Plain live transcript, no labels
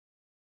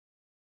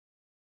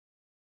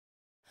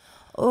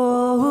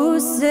Oh,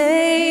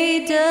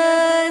 say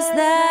does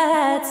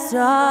that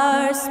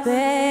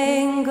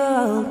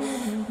star-spangled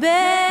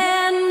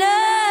banner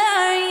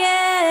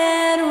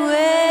yet wave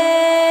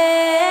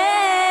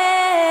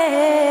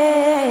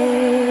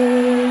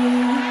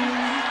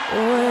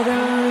o'er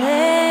the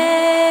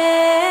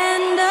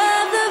land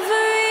of the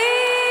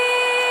free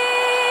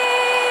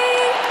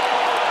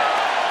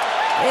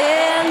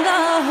and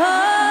the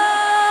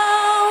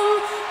home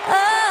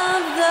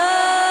of the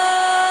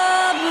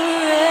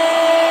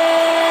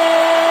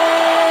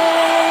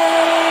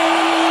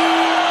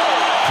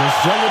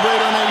Celebrate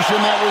our nation,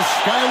 that was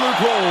Skylar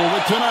Cole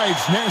with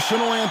tonight's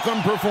national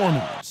anthem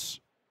performance.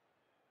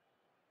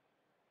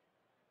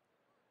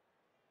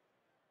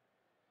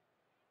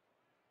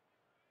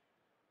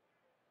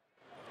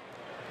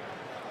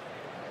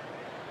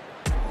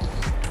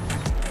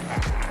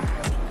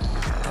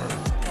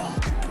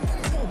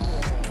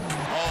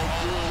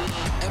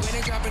 And when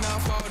they dropping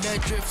off all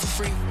that drip for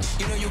free,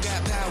 you know you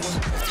got power.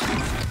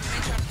 They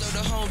try to throw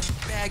the whole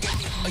bag at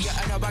me. Oh yeah,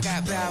 I know I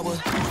got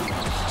power.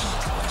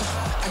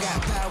 I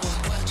got power.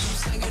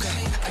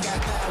 Okay, I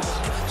got power.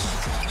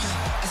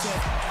 I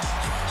said,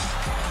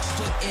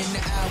 put in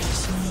the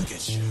hours. Look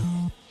at you,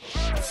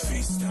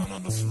 face down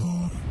on the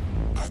floor.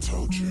 I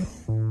told you,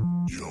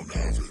 you don't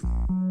have it.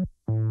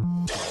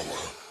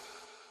 Power.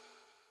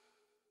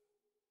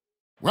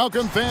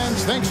 Welcome,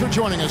 fans. Thanks for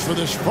joining us for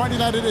this Friday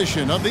night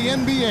edition of the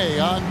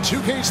NBA on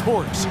 2K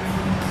Sports.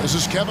 This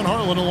is Kevin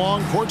Harlan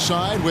along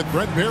courtside with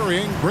Brent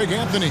Barry and Greg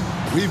Anthony.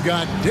 We've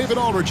got David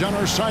Aldridge on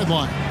our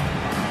sideline.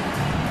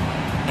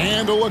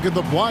 And a look at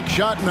the block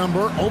shot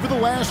number over the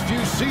last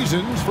few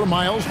seasons for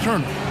Miles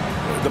Turner.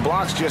 The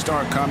blocks just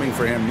aren't coming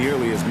for him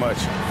nearly as much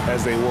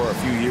as they were a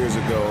few years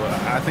ago.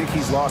 I think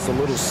he's lost a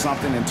little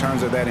something in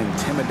terms of that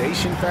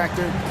intimidation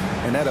factor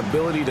and that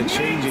ability to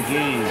change a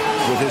game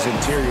with his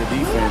interior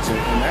defense,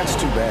 and that's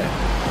too bad.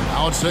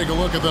 Now let's take a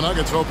look at the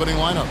Nuggets opening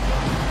lineup.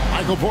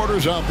 Michael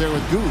Porter's out there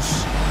with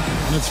Goose,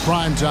 and it's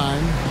prime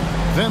time.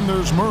 Then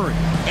there's Murray,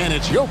 and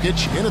it's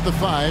Jokic in at the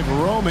 5,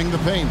 roaming the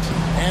paint.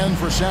 And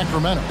for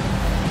Sacramento,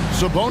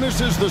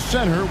 Sabonis is the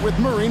center with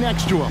Murray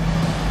next to him.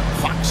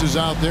 Fox is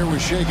out there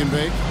with Shake and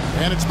Bake,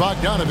 and it's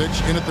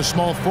Bogdanovich in at the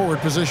small forward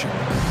position.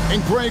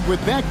 And Greg,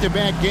 with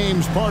back-to-back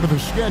games part of the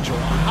schedule,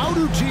 how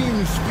do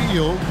teams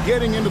feel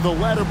getting into the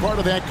latter part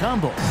of that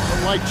combo,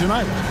 like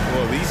tonight?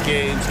 Well, these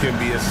games can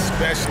be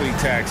especially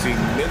taxing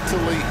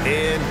mentally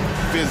and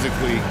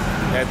physically.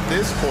 At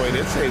this point,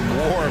 it's a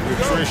war of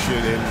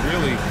attrition, and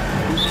really,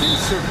 who can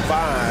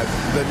survive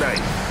the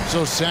night?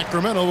 So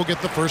Sacramento will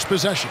get the first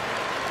possession.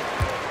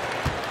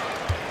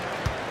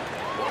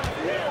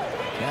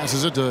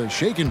 Passes it to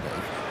Shake and Bake.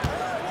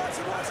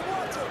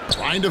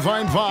 Trying to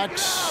find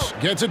Fox.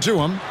 Gets it to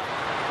him.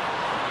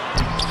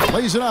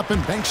 Lays it up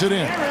and banks it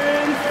in.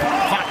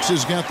 Fox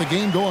has got the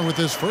game going with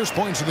his first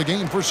points of the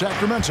game for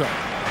Sacramento.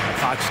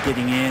 Fox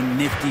getting in,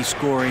 nifty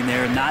scoring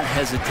there, not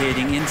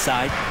hesitating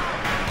inside.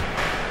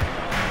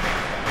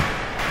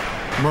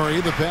 Murray,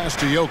 the pass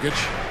to Jokic.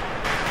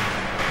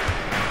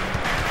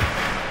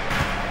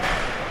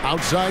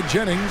 Outside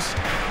Jennings.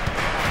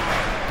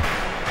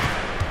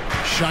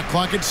 Shot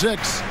clock at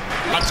 6.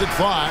 Lets it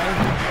fly.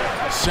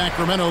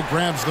 Sacramento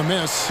grabs the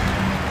miss.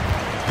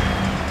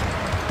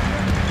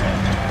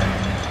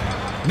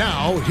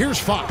 Now here's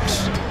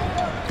Fox.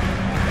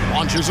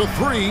 Launches a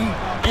 3,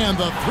 and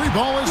the 3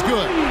 ball is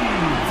good.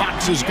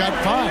 Fox has got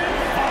 5.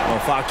 Well,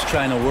 Fox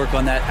trying to work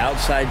on that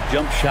outside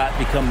jump shot,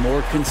 become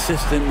more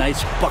consistent.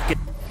 Nice bucket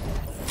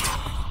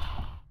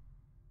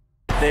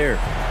there.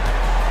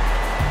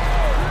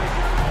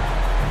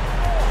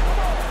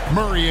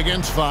 Murray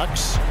against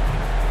Fox.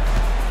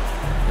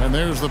 And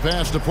there's the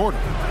pass to Porter.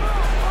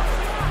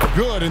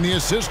 Good, and the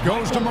assist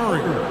goes to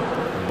Murray.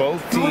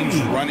 Both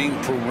teams running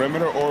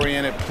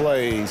perimeter-oriented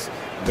plays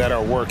that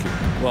are working.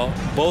 Well,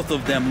 both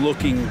of them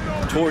looking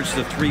towards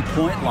the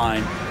three-point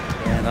line,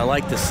 and I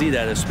like to see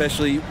that,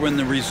 especially when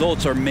the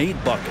results are made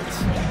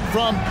buckets.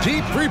 From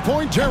deep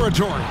three-point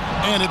territory,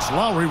 and it's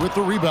Lowry with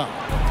the rebound.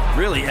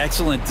 Really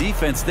excellent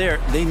defense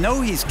there. They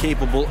know he's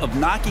capable of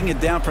knocking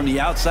it down from the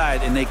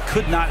outside, and they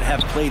could not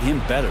have played him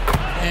better.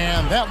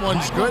 And that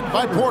one's good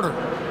by Porter.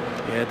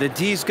 Yeah, the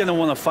D's going to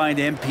want to find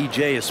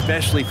MPJ,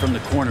 especially from the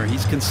corner.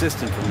 He's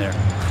consistent from there.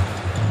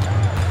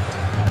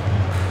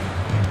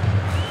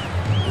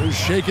 Here's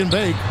Shake and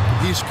Bake.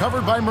 He's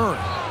covered by Murray.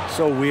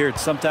 So weird.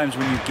 Sometimes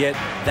when you get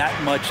that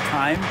much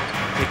time,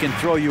 it can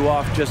throw you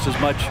off just as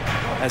much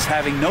as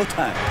having no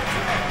time.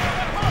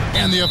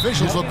 And the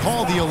officials will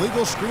call the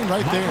illegal screen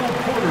right there.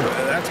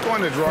 That's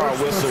going to draw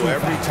a whistle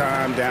every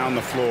time down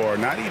the floor.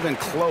 Not even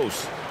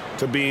close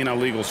to being a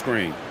legal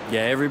screen.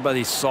 Yeah,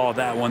 everybody saw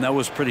that one. That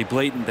was pretty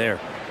blatant there.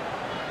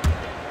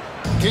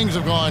 Kings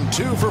have gone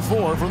 2 for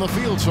 4 from the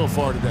field so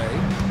far today.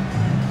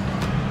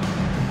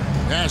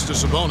 Pass to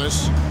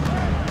Sabonis.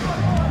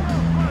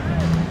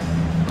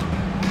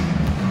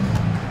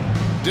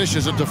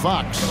 Dishes it to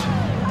Fox.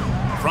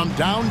 From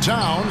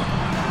downtown.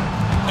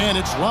 And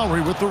it's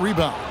Lowry with the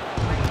rebound.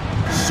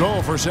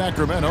 So for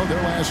Sacramento,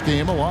 their last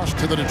game, a loss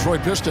to the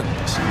Detroit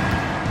Pistons.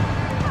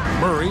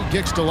 Murray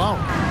kicks to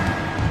Lowry.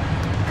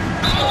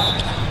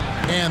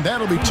 And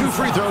that'll be 2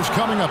 free throws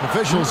coming up.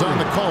 Officials on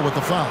the call with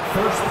the foul.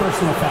 First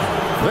personal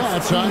foul.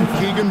 That's on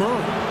Keegan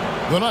Murray.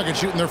 The Nuggets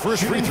shooting their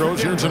first free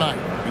throws here tonight.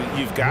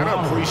 You've got to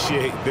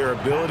appreciate their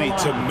ability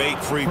to make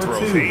free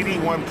throws.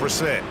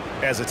 81%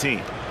 as a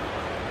team.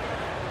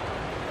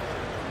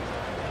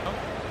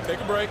 Take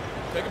a break.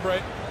 Take a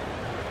break.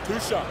 2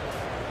 shots.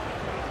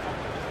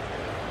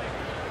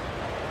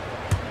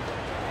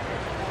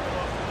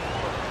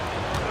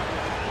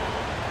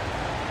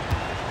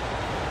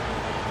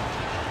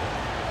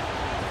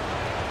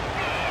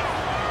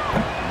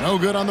 No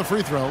good on the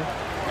free throw.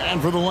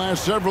 And for the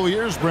last several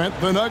years, Brent,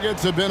 the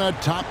Nuggets have been a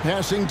top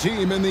passing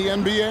team in the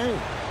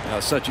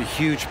NBA. Such a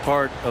huge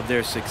part of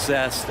their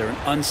success. They're an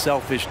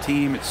unselfish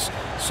team. It's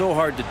so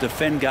hard to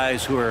defend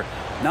guys who are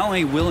not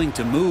only willing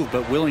to move,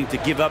 but willing to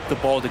give up the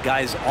ball to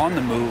guys on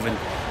the move, and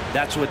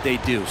that's what they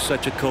do.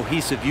 Such a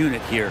cohesive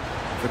unit here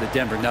for the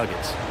Denver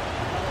Nuggets.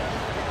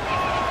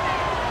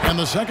 And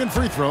the second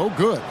free throw,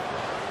 good.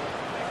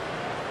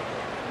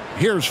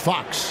 Here's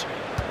Fox.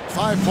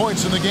 5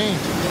 points in the game.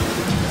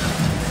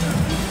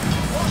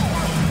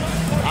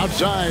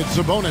 Outside,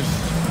 Sabonis.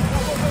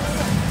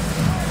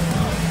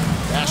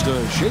 Pass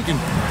to Shaken.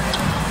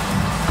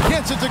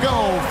 Gets it to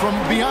go from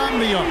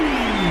beyond the arc.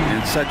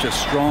 And such a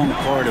strong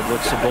part of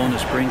what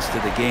Sabonis brings to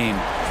the game.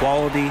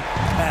 Quality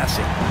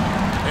passing.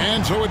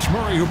 And so it's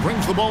Murray who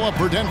brings the ball up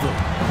for Denver.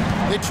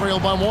 They trail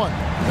by 1.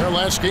 Their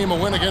last game a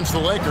win against the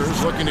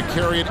Lakers, looking to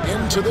carry it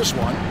into this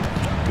one.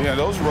 Yeah,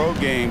 those road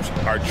games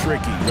are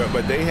tricky,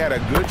 but they had a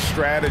good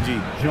strategy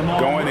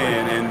going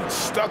in and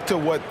stuck to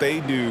what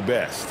they do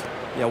best.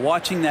 Yeah,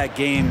 watching that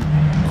game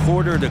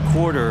quarter to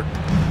quarter,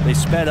 they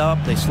sped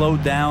up, they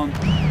slowed down,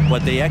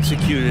 but they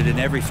executed in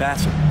every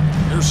facet.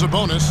 Here's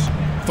Sabonis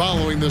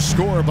following the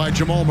score by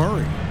Jamal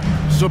Murray.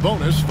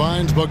 Sabonis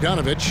finds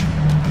Bogdanovic.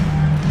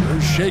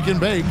 Here's shake and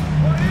bake.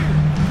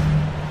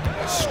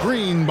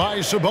 Screen by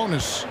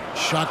Sabonis.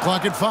 Shot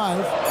clock at 5.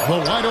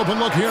 The wide open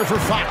look here for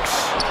Fox.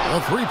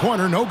 A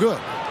three-pointer, no good.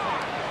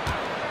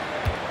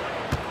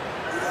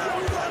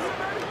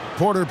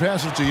 Porter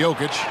passes to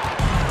Jokic.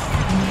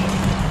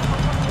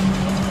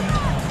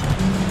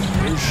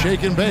 Here's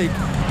shake and bake.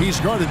 He's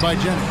guarded by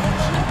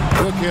Jennings.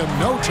 Took him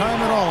no time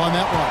at all on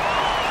that one.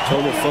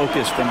 Total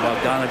focus from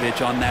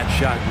Bogdanovic on that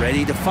shot,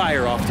 ready to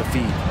fire off the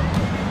feed.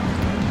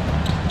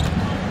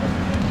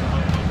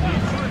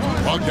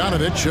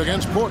 Bogdanovic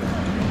against Porter.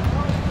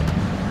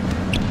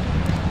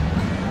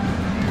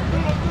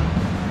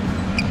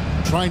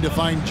 Trying to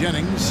find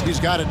Jennings. He's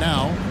got it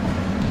now.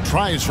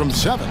 Tries from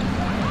 7.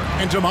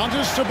 And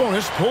Domantas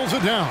Sabonis pulls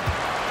it down.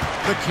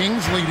 The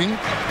Kings leading.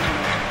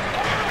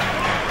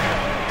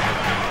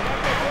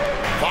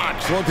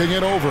 Fox looking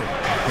it over.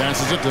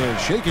 Passes it to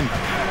Shaken.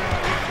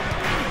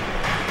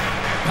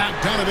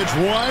 Bogdanovic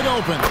wide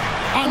open.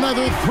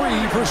 Another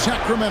 3 for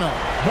Sacramento.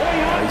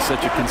 He's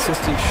such a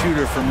consistent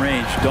shooter from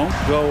range. Don't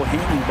go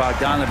handing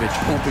Bogdanovic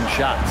open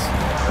shots.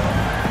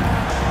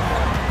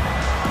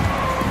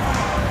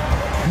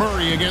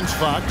 Murray against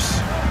Fox.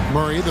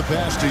 Murray the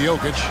pass to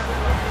Jokic.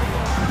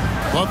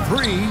 The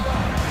 3.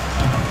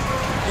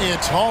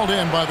 It's hauled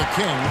in by the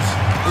Kings.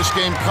 This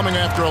game coming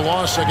after a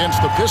loss against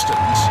the Pistons.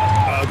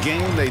 A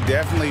game they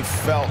definitely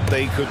felt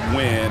they could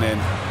win, and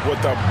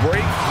with a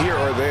break here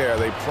or there,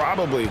 they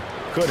probably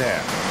could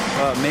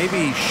have.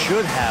 Maybe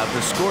should have.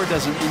 The score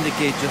doesn't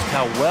indicate just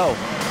how well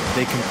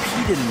they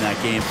competed in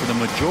that game. For the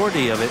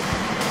majority of it,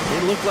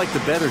 they looked like the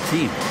better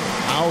team.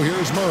 Now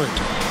here's Murray.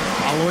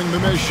 Following the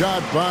missed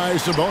shot by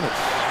Sabonis.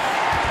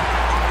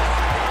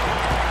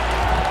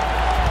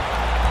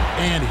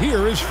 And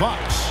here is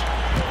Fox.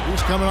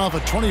 He's coming off a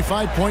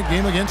 25-point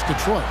game against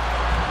Detroit.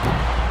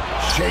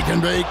 Shake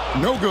and bake,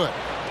 no good.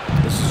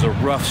 This is a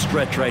rough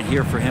stretch right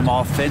here for him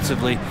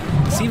offensively.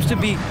 Seems to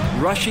be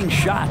rushing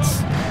shots.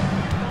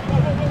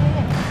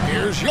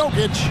 Here's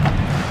Jokic.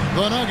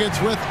 The Nuggets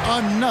with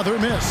another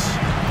miss.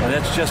 Well,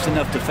 that's just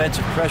enough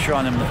defensive pressure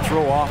on him to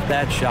throw off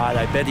that shot.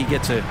 I bet he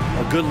gets a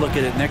good look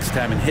at it next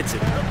time and hits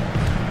it.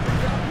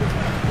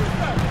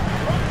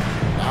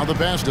 Now the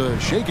pass to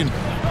Shaken.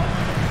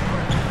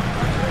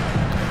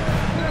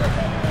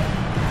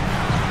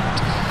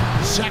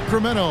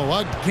 Sacramento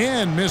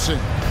again missing.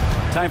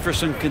 Time for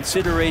some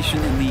consideration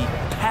in the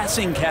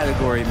passing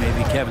category,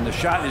 maybe, Kevin. The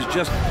shot is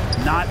just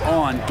not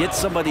on. Get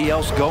somebody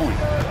else going.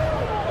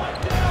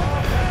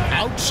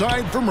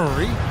 Outside for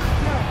Murray.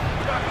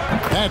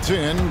 That's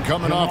in,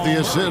 coming off the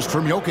assist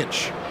from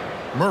Jokic.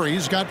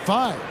 Murray's got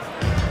 5.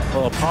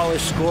 Well, a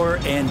polished score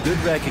and good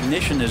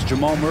recognition as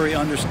Jamal Murray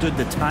understood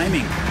the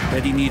timing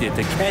that he needed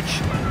to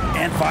catch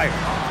and fire.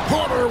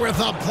 Porter with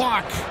a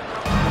block.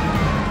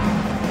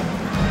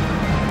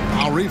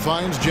 Lowry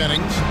finds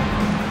Jennings.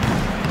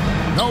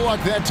 No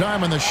luck that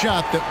time on the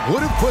shot that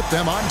would have put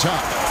them on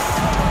top.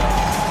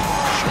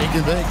 Shake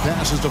and bake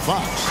passes to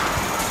Fox.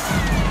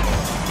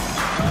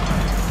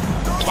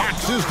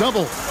 Fox is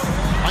double.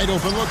 Wide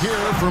open look here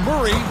for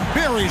Murray.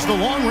 Buries the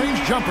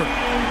long-range jumper.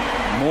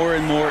 More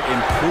and more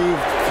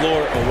improved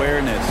floor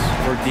awareness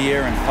for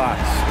De'Aaron Fox.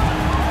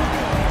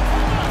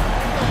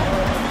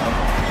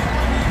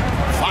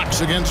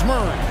 Fox against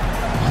Murray.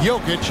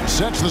 Jokic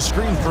sets the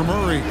screen for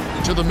Murray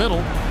to the middle,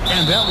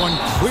 and that one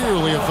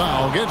clearly a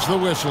foul. Gets the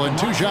whistle, and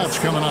 2 shots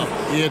coming up.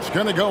 It's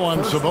going to go on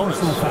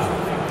Sabonis.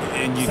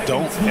 And you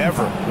don't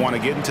ever want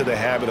to get into the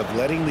habit of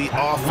letting the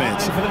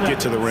offense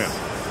get to the rim.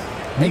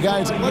 Hey,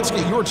 guys, let's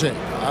get your take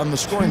on the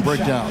scoring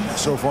breakdown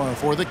so far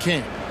for the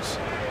Kings.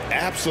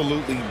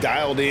 Absolutely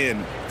dialed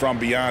in from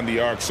beyond the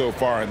arc so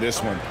far in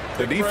this one.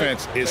 The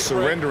defense is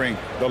surrendering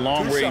the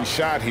long-range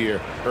shot here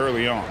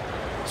early on.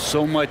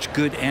 So much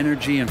good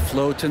energy and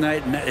flow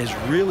tonight, and that has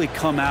really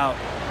come out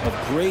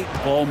of great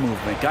ball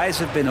movement. Guys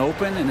have been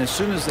open, and as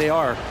soon as they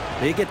are,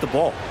 they get the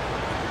ball.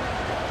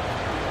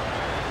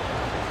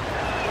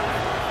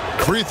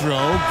 Free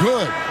throw,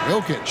 good.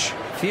 Jokic.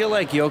 Feel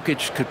like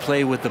Jokic could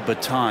play with the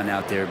baton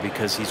out there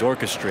because he's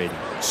orchestrating.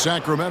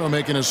 Sacramento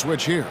making a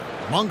switch here.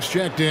 Monk's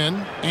checked in,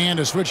 and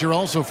a switch here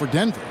also for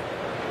Denver.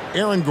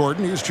 Aaron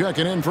Gordon, he's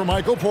checking in for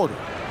Michael Porter.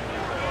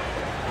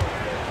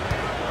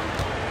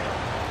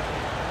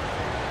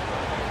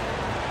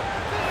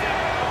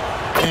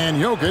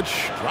 And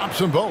Jokic drops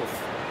them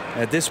both.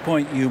 At this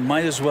point, you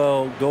might as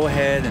well go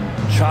ahead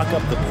and chalk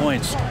up the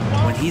points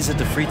when he's at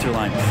the free throw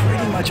line.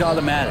 Pretty much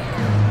automatic.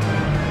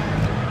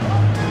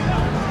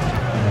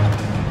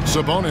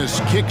 Sabonis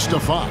kicks to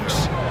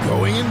Fox.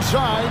 Going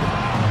inside.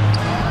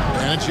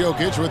 And it's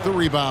Jokic with the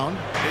rebound.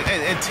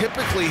 And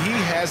typically he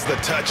has the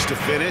touch to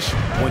finish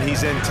when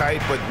he's in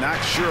tight, but not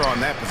sure on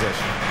that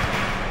possession.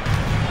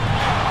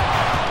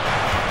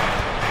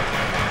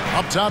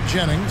 Up top,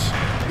 Jennings.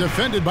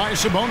 Defended by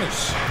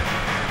Sabonis.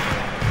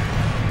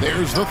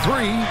 There's the 3.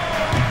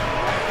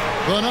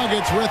 The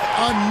Nuggets with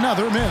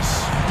another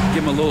miss.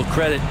 Give him a little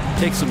credit.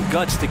 Take some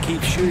guts to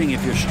keep shooting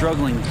if you're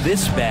struggling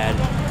this bad.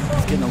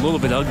 It's getting a little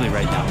bit ugly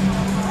right now.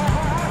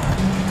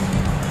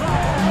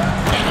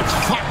 And it's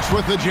Fox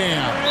with the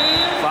jam.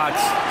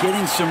 Fox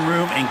getting some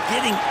room and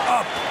getting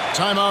up.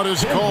 Timeout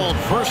is called.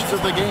 First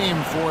of the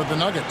game for the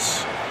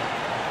Nuggets.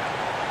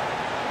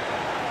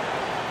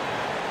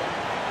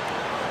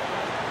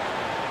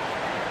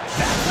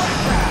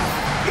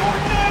 Your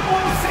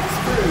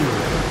 916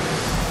 crew.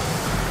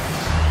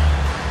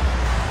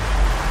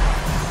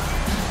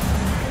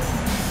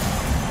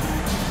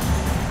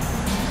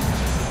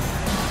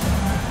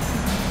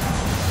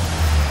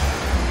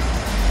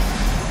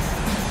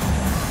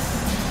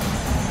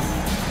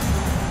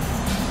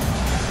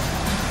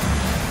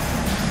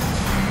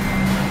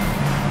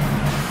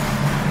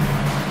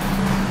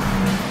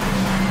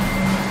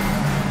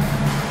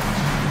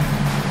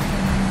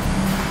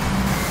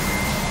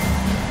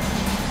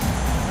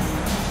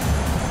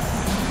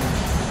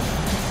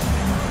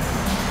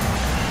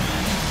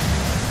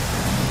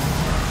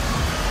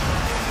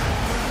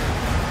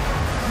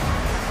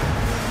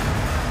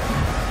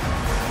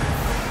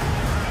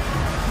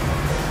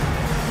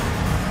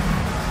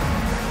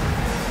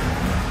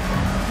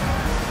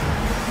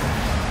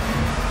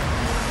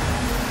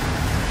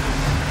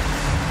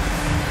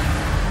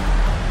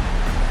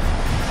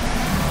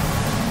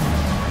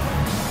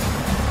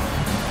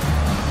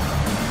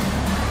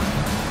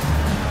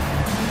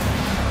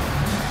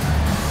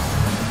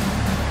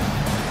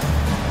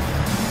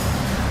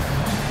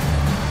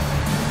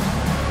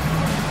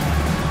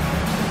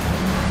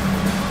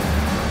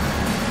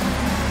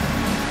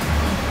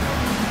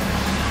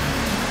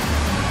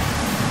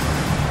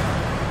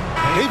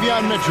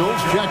 Davion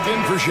Mitchell's checked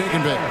in for Shake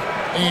and Bake.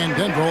 And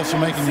Denver also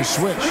making a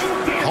switch.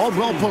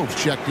 Caldwell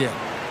Pope's checked in.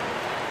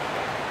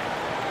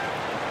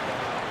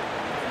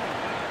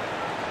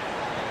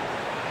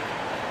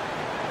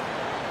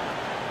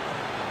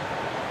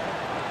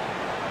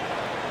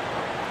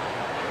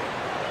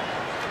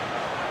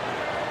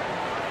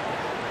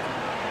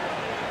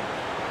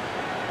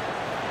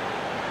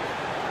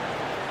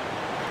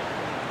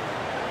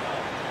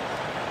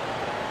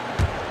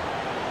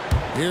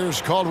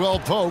 Here's Caldwell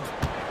Pope.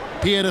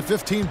 He had a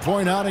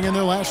 15-point outing in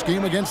their last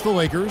game against the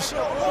Lakers.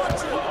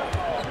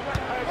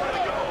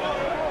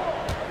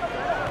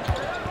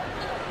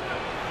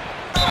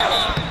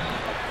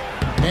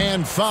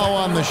 And foul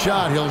on the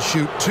shot. He'll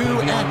shoot 2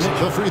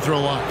 at the free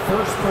throw line.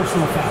 First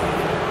personal foul.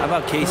 How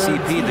about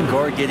KCP, the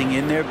guard, getting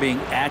in there,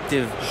 being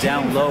active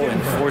down low and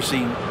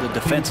forcing the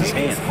defense's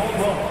hand?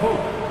 Caldwell Pope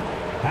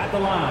at the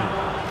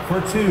line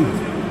for 2.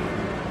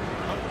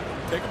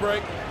 Take a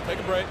break. Take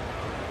a break.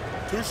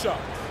 2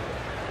 shots.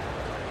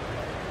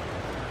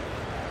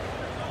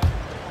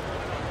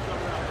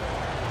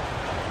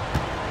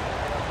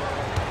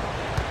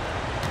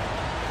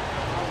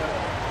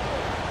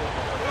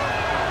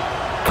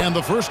 And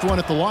the first one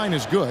at the line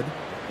is good.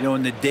 You know,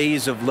 in the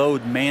days of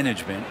load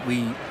management,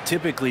 we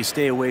typically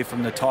stay away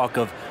from the talk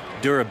of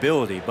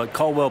durability, but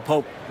Caldwell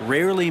Pope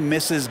rarely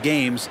misses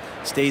games,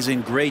 stays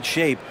in great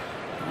shape,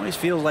 always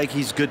feels like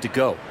he's good to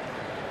go.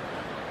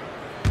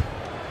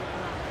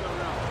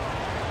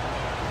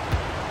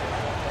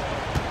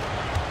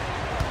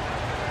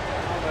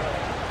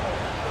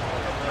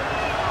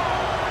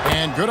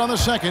 And good on the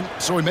second,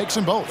 so he makes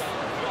them both.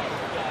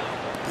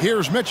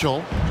 Here's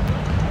Mitchell.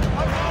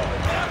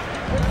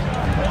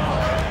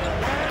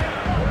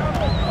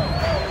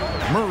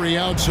 Murray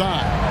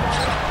outside.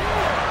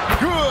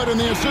 and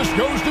the assist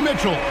goes to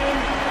Mitchell.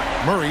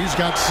 Murray's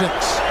got 6.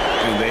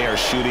 And they are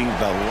shooting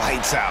the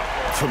lights out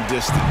from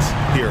distance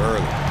here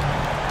early.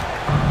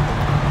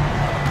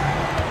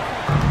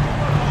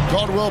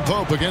 Caldwell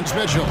Pope against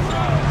Mitchell.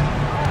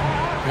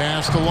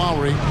 Pass to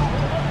Lowry.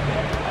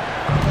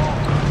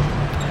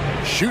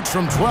 Shoots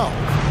from 12.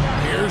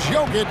 Here's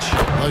Jokic.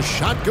 The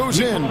shot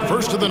goes in.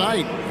 First of the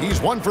night. He's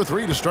 1 for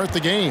 3 to start the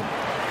game.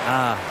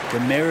 The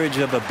marriage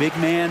of a big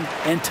man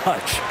and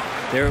touch.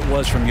 There it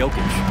was from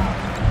Jokic.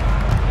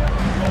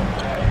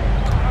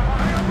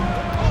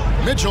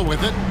 Mitchell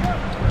with it.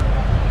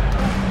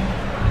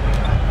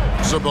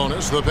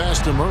 Sabonis, the pass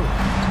to Murray.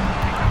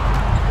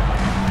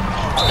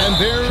 And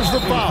there's the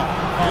foul.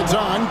 It's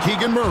on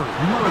Keegan Murray.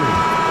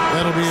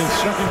 That'll be his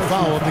second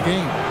foul of the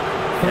game.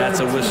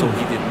 That's a whistle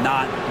he did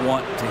not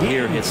want to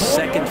hear. His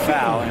second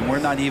foul, and we're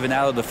not even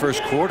out of the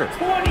first quarter.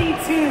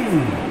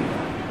 22.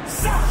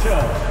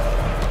 Sasha.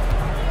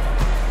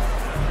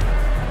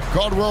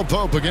 Caldwell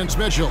Pope against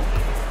Mitchell.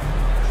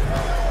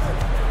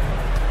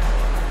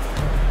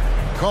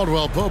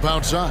 Caldwell Pope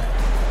outside.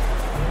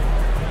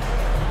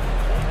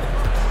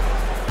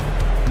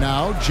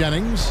 Now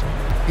Jennings.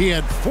 He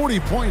had 40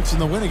 points in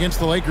the win against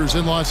the Lakers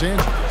in Los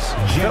Angeles.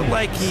 Felt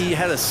like he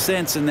had a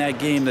sense in that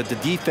game that the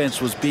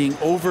defense was being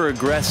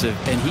over-aggressive,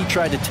 and he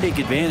tried to take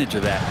advantage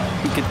of that.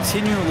 He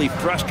continually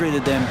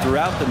frustrated them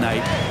throughout the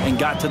night and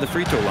got to the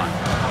free throw line.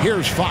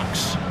 Here's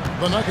Fox.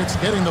 The Nuggets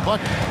getting the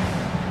bucket.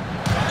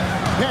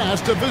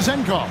 Pass to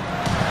Vizenko.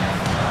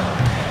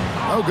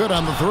 Oh, good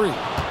on the 3.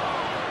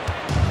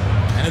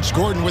 And it's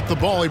Gordon with the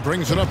ball. He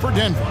brings it up for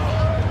Denver.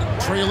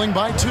 Trailing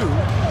by 2.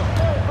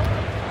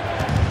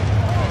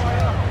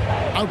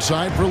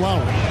 Outside for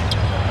Lowry.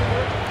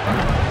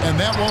 And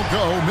that won't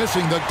go,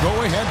 missing the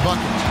go-ahead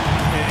bucket.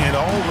 And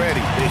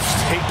already they've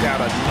staked out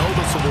a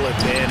noticeable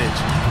advantage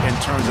in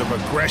terms of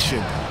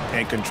aggression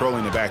and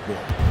controlling the backboard.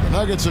 The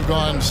Nuggets have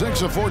gone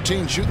 6 of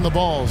 14 shooting the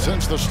ball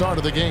since the start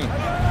of the game.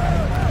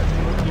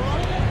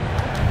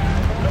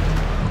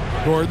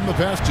 Gordon, the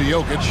pass to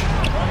Jokic.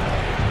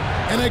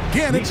 And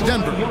again, it's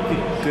Denver.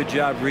 Good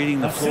job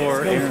reading the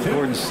floor. Aaron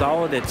Gordon's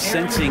solid at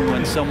sensing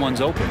when someone's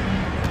open.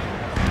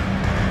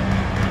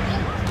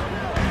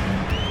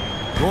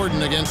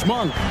 Gordon against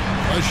Monk.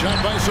 A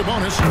shot by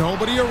Sabonis.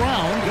 Nobody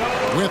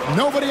around. With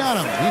nobody on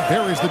him, he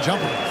buries the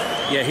jumper.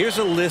 Yeah, here's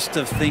a list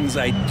of things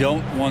I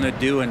don't want to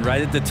do, and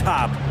right at the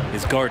top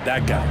is guard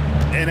that guy.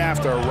 And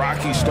after a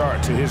rocky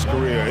start to his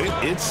career,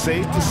 it's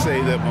safe to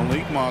say that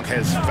Malik Monk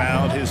has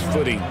found his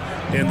footing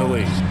in the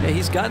league. Yeah,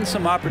 he's gotten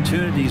some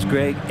opportunities,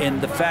 Greg,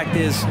 and the fact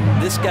is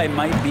this guy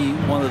might be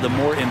one of the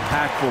more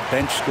impactful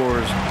bench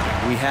scorers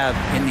we have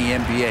in the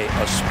NBA.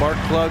 A spark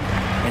plug,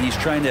 and he's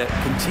trying to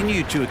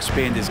continue to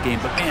expand his game.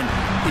 But, man,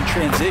 in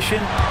transition,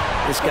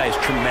 this guy's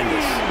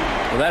tremendous.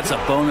 Well, that's a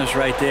bonus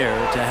right there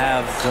to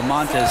have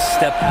DeMontis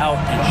step out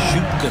and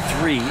shoot the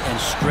 3 and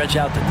stretch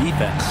out the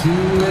defense. 2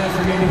 minutes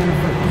remaining in the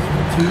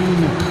first. 2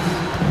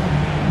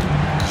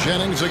 minutes.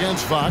 Jennings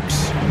against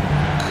Fox.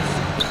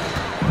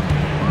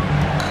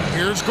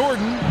 Here's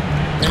Gordon,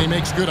 and he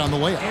makes good on the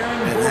layup.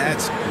 And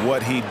that's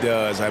what he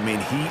does. I mean,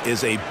 he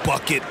is a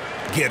bucket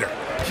getter.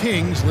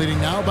 Kings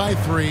leading now by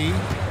 3.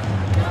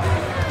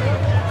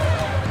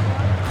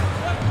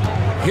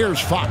 Here's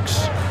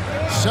Fox.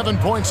 7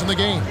 points in the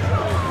game.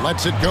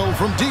 Lets it go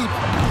from deep.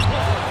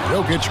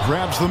 Jokic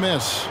grabs the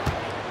miss.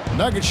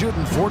 Nuggets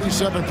shooting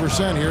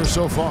 47% here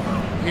so far.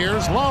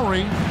 Here's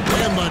Lowry,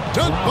 and the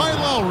dunk by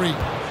Lowry.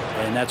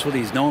 And that's what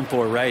he's known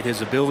for, right?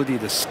 His ability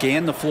to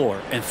scan the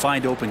floor and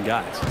find open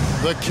guys.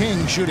 The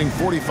Kings shooting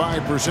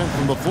 45%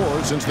 from the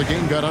floor since the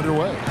game got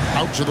underway.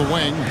 Out to the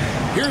wing.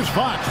 Here's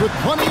Fox with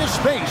plenty of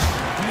space.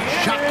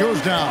 Shot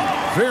goes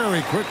down.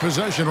 Very quick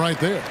possession right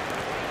there.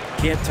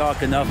 Can't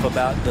talk enough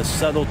about the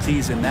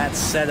subtleties in that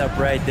setup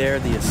right there.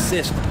 The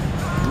assist,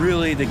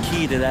 really the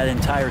key to that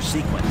entire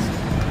sequence.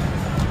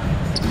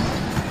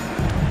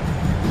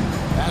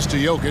 Pass to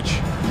Jokic.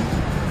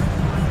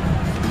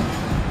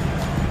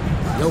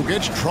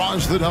 Jokic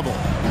draws the double.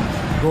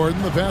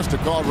 Gordon, the pass to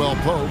Caldwell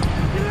Pope.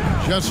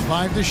 Just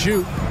 5 to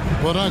shoot.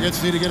 The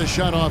Nuggets need to get a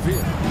shot off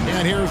here.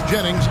 And here's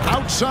Jennings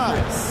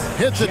outside.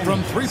 Hits it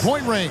from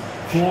three-point range.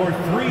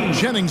 4-3.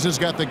 Jennings has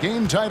got the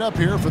game tied up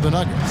here for the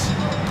Nuggets.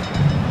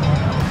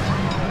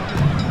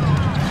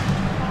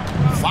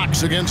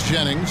 Fox against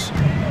Jennings.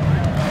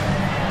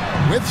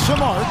 With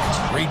some arc.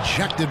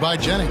 Rejected by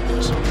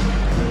Jennings.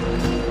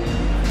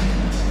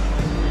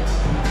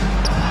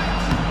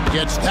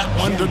 Gets that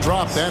one to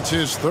drop. That's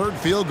his 3rd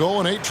field goal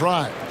in 8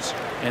 tries.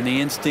 And the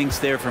instincts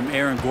there from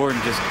Aaron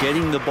Gordon, just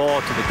getting the ball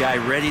to the guy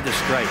ready to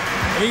strike.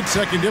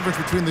 8-second difference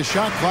between the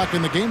shot clock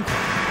and the game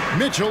clock.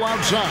 Mitchell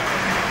outside.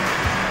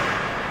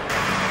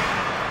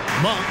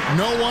 Monk,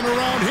 no one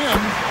around him.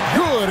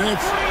 Good, and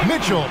it's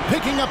Mitchell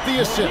picking up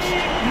the assist.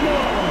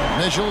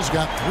 Mitchell's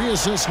got 3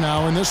 assists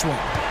now in this one.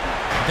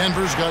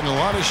 Denver's gotten a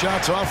lot of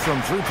shots off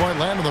from three-point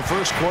land in the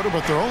first quarter,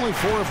 but they're only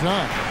 4 of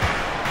 9.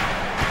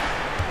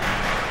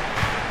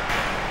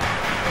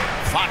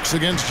 Fox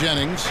against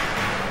Jennings.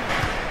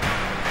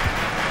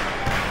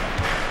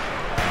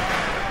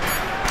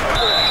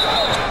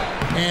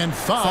 And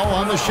foul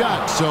on the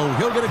shot, so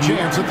he'll get a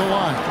chance at the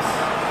line.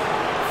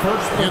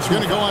 It's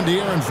going to go on to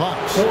Aaron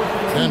Fox.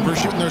 Denver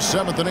shooting their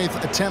 7th and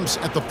 8th attempts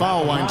at the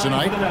foul line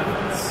tonight.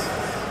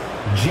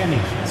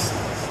 Jennings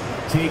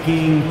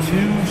taking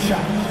 2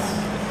 shots.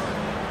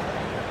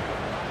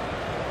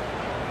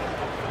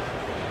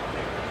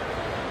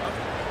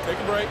 Take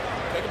a break.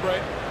 Take a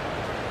break.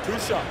 2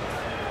 shots.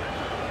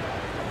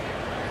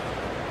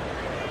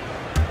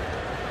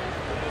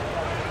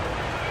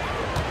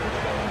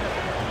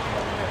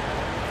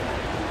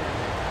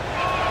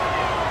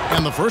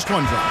 And the first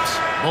one drops.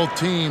 Both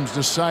teams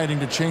deciding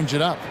to change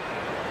it up.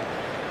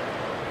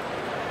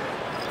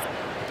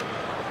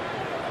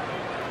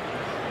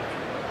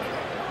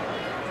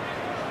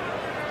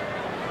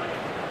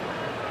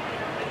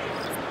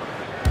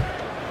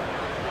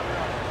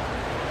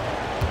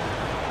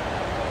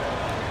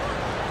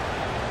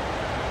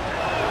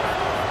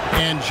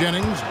 And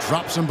Jennings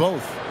drops them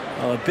both.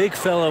 A big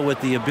fella with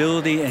the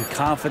ability and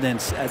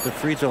confidence at the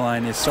free throw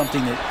line is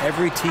something that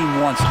every team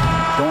wants.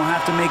 Don't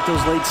have to make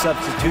those late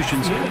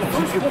substitutions.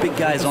 Keep your big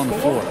guys on the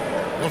floor.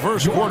 The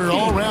first quarter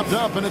all wrapped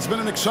up, and it's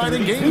been an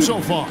exciting game so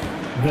far.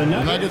 The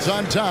Nuggets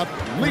on top,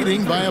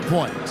 leading by a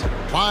point.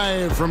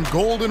 Live from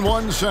Golden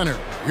One Center,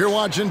 you're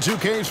watching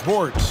 2K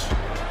Sports.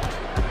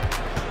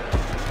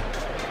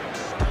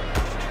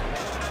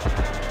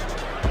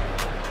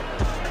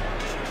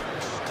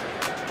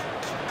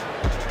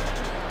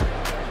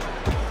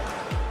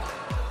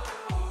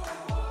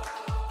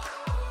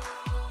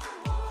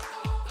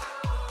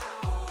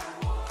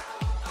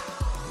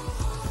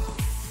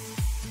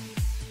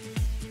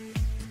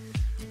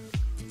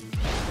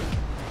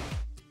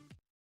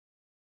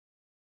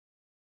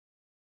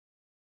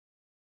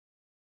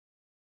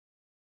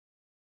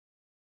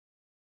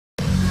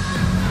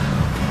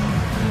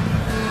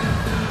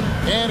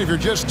 And if you're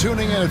just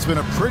tuning in, it's been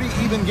a pretty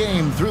even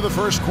game through the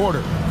first quarter.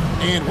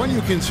 And when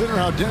you consider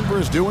how Denver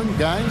is doing,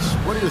 guys,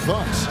 what are your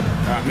thoughts?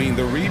 I mean,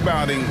 the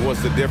rebounding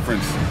was the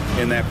difference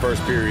in that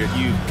first period.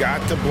 You've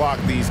got to block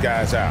these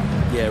guys out.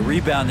 Yeah,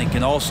 rebounding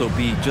can also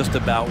be just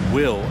about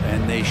will,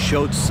 and they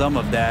showed some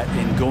of that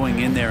in going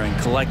in there and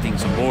collecting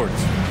some boards.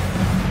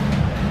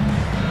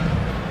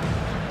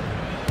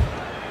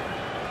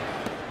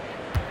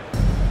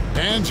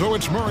 And so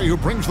it's Murray who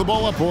brings the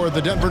ball up for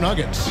the Denver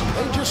Nuggets.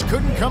 They just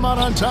couldn't come out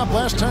on top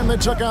last time they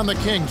took on the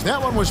Kings.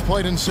 That one was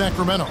played in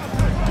Sacramento.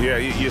 Yeah,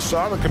 you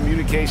saw the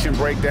communication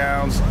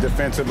breakdowns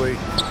defensively,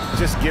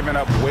 just giving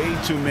up way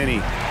too many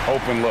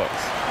open looks.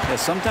 Yeah,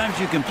 sometimes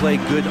you can play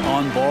good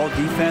on-ball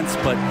defense,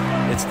 but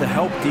it's the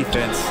help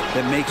defense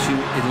that makes you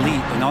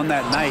elite. And on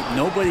that night,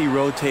 nobody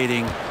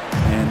rotating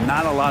and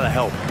not a lot of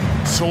help.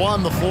 So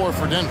on the floor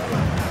for Denver,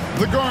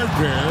 the guard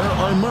pair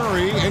are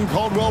Murray and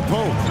Caldwell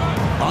Pope.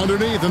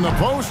 Underneath in the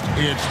post,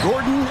 it's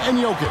Gordon and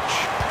Jokic.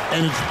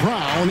 And it's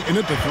Brown in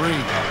at the 3.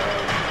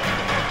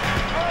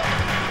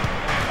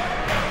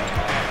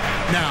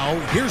 Now,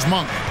 here's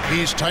Monk.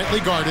 He's tightly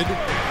guarded.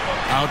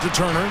 Out to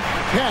Turner.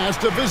 Pass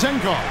to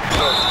Vizenkov.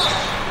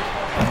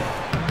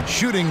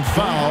 Shooting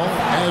foul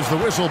as the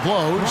whistle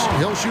blows.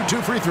 He'll shoot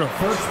 2 free throws.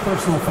 First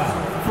personal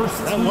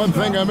foul. And one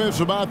thing I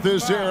miss about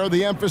this era,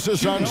 the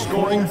emphasis on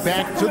scoring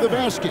back to the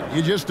basket.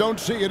 You just don't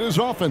see it as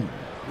often.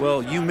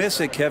 Well, you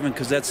miss it, Kevin,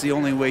 because that's the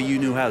only way you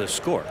knew how to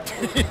score.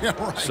 Yeah,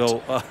 right.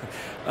 So,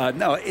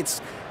 no,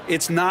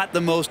 it's not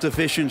the most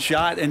efficient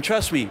shot. And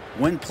trust me,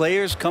 when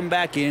players come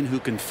back in who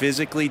can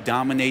physically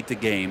dominate the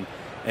game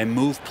and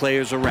move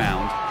players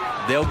around,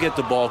 they'll get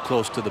the ball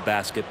close to the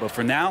basket. But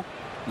for now,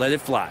 let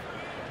it fly.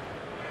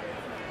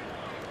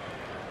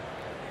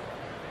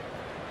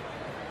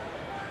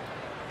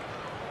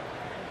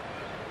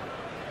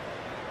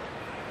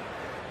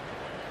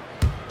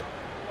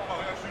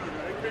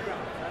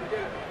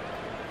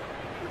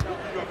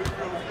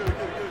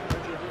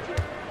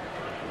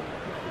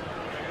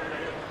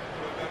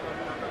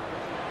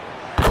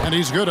 And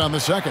he's good on the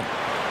second.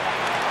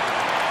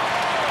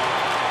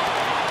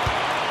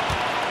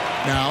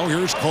 Now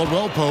here's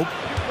Caldwell Pope.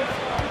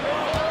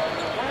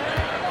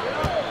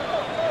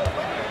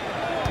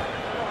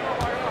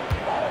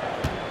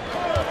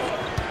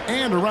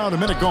 And around a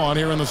minute gone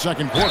here in the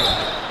second quarter.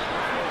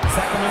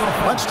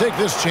 Let's take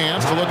this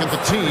chance to look at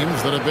the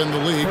teams that have been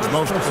the league's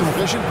most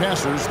efficient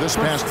passers this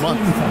past month.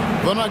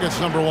 The Nuggets,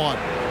 number 1.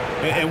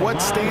 And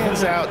what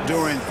stands out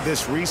during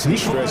this recent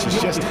stretch is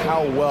just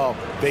how well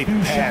they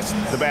passed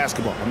the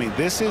basketball. I mean,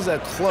 this is a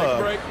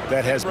club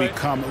that has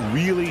become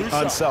really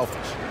unselfish.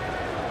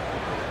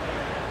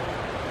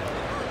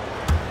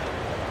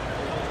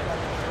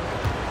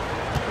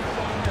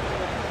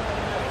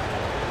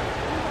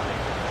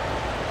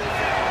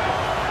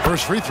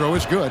 First free throw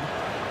is good.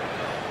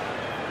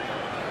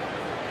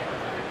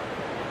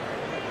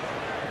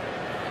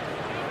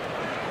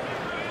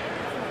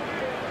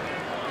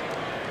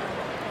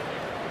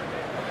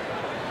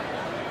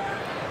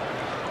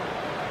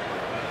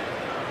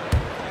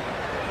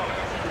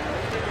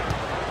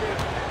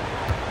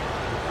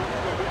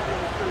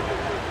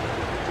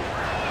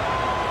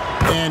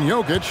 And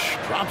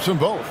Jokic drops them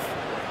both.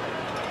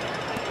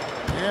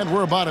 And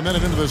we're about a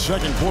minute into the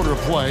second quarter of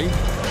play.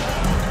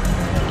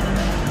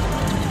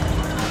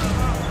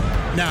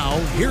 Now,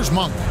 here's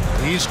Monk.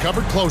 He's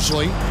covered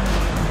closely.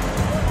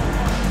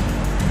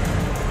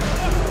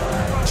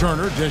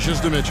 Turner dishes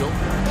to Mitchell.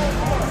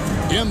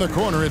 In the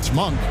corner, it's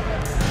Monk.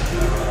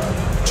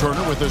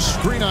 Turner with a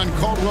screen on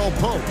Caldwell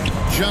Pope.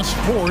 Just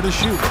 4 to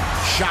shoot.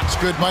 Shot's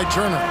good by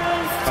Turner.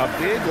 A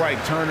big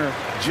like Turner,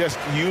 just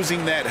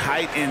using that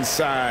height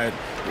inside,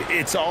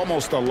 it's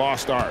almost a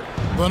lost art.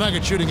 The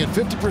Nuggets shooting at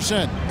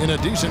 50% in a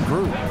decent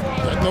group.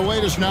 Getting the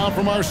latest now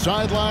from our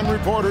sideline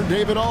reporter,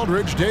 David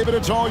Aldridge. David,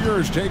 it's all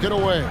yours. Take it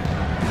away.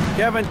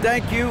 Kevin,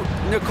 thank you.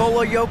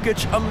 Nikola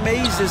Jokic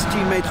amazes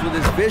teammates with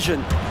his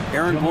vision.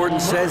 Aaron Gordon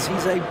says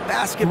he's a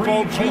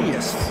basketball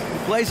genius. He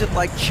plays it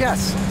like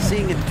chess,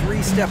 seeing it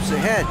 3 steps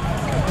ahead.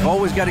 You've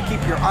always got to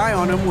keep your eye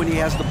on him when he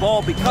has the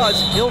ball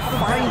because he'll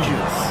find you.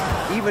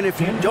 Even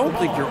if you don't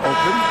think you're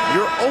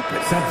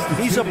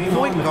open. He's a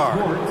point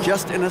guard,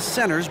 just in a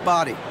center's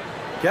body.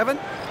 Kevin?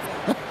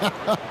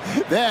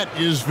 That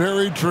is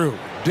very true.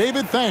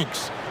 David,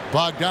 thanks.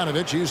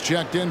 Bogdanovich, he's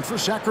checked in for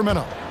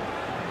Sacramento.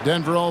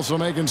 Denver also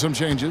making some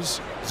changes.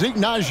 Zeke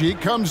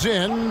Naji comes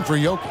in for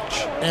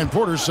Jokic. And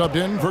Porter subbed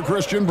in for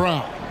Christian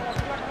Brown.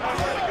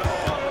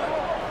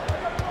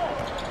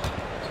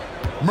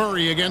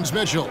 Murray against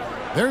Mitchell.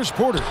 There's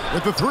Porter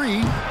with the 3.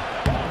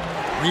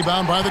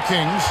 Rebound by the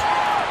Kings.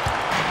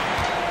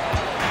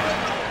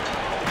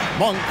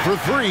 Monk for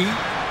 3.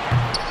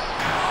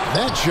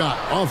 That shot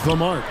off the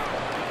mark.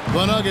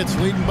 The Nuggets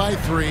leading by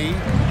 3.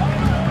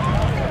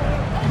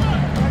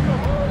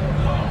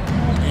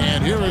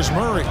 And here is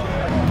Murray.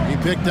 He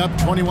picked up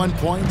 21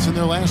 points in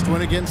their last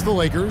win against the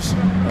Lakers.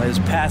 His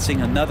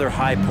passing, another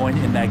high point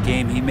in that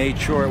game. He made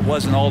sure it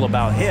wasn't all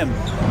about him.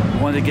 He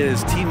wanted to get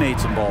his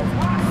teammates involved.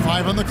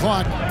 5 on the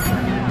clock.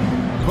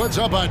 Puts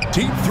up a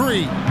deep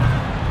 3.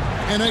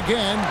 And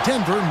again,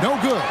 Denver no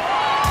good.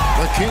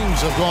 The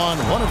Kings have gone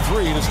 1 of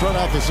 3 to start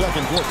out the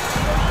second quarter.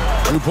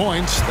 2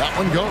 points. That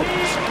one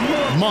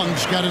goes.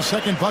 Monk's got his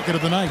second bucket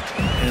of the night.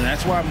 And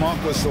that's why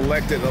Monk was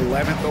selected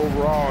 11th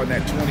overall in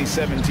that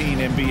 2017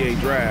 NBA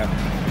draft.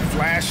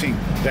 Flashing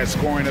that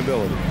scoring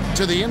ability.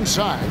 To the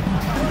inside.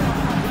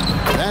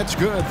 That's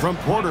good from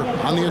Porter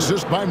on the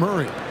assist by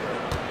Murray.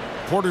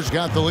 Porter's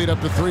got the lead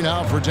up to 3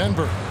 now for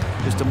Denver.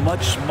 Just a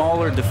much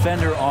smaller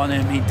defender on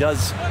him. He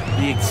does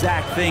the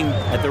exact thing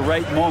at the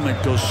right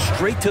moment. Goes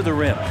straight to the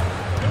rim.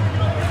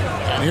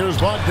 And here's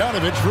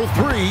Bogdanovich for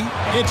 3.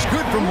 It's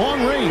good from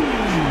long range.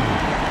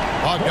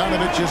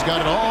 Bogdanovich has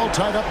got it all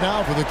tied up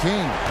now for the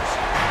Kings.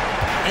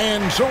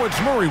 And so it's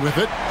Murray with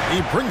it.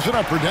 He brings it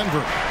up for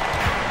Denver.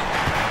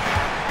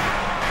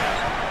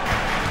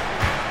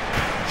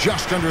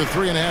 Just under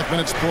 3.5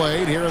 minutes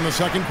played here in the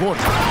second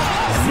quarter.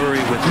 Murray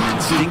with an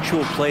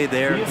instinctual play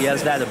there. He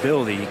has that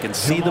ability. You can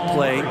see the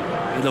play.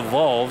 It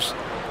evolves.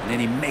 And then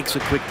he makes a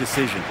quick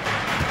decision.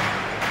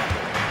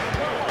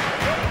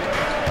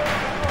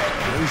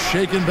 Here's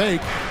shake and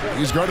bake.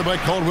 He's guarded by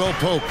Caldwell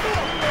Pope.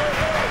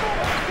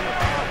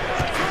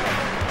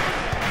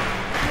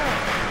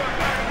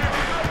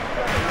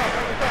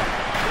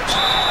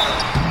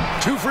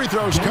 Two free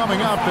throws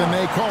coming up, and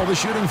they call the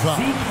shooting foul.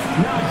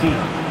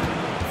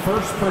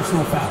 First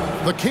personal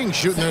foul. The Kings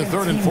shooting their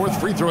 3rd and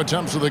 4th free throw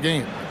attempts of the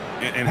game.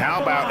 And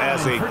how about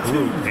as a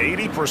group,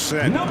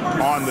 80%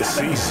 on the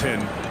season,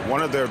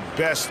 one of their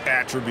best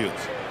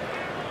attributes.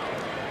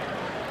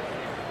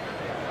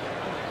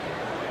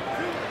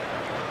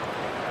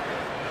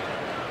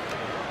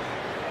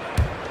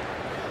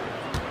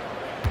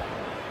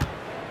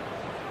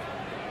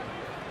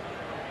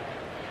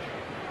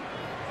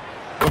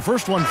 The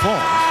first one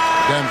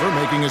falls. Denver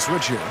making a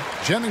switch here.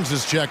 Jennings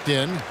is checked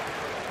in.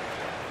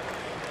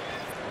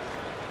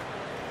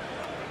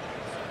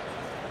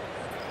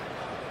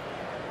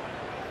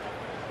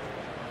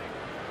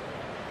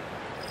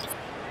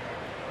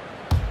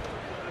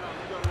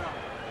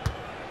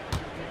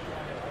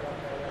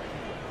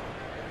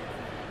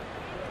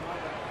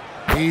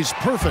 He's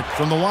perfect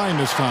from the line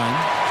this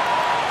time.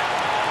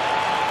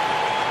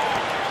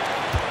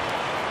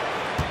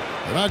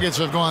 The Nuggets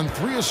have gone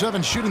 3 of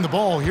 7 shooting the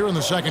ball here in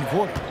the second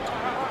quarter.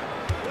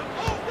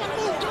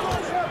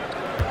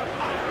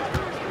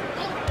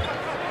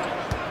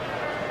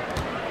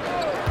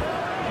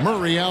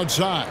 Murray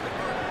outside.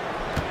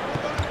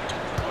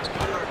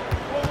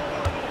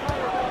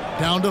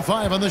 Down to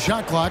 5 on the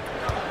shot clock.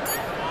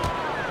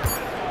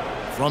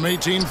 From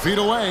 18 feet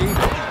away,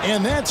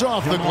 and that's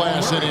off the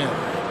glass and in.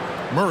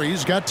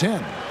 Murray's got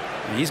 10.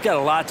 He's got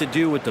a lot to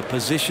do with the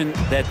position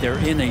that they're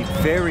in. A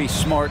very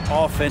smart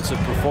offensive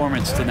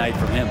performance tonight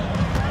from him.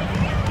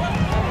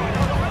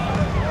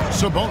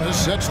 Sabonis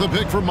sets the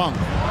pick for Monk.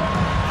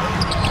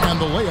 And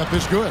the layup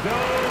is good.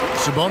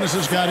 Sabonis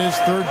has got his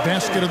 3rd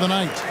basket of the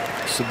night.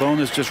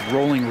 Sabonis just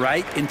rolling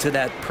right into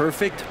that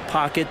perfect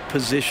pocket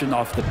position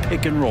off the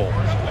pick and roll.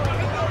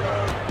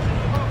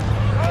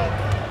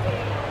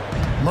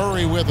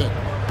 Murray with it.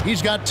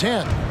 He's got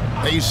 10.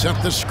 They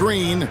set the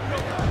screen.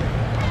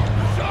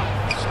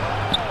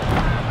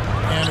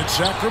 And it's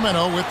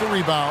Sacramento with the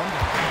rebound.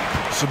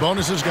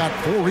 Sabonis has got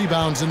 4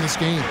 rebounds in this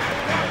game.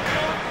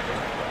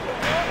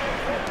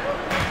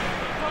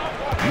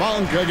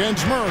 Monk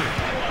against Murray.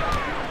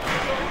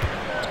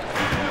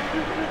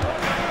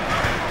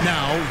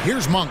 Now,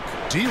 here's Monk.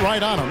 D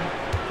right on him.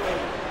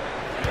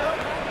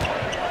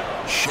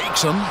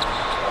 Shakes him.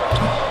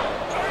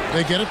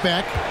 They get it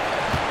back.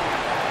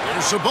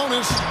 There's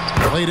Sabonis.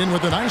 Played in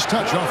with a nice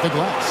touch off the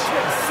glass.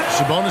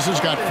 Sabonis has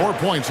got 4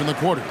 points in the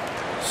quarter.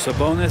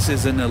 Sabonis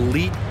is an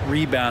elite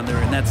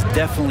rebounder, and that's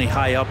definitely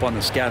high up on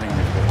the scouting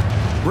report.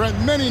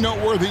 Brent, many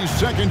noteworthy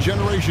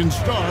second-generation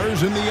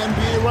stars in the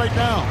NBA right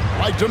now,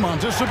 like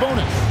Domantas Sabonis.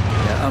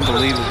 Yeah,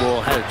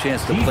 unbelievable. Had a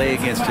chance to play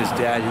against his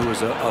dad, who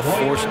was a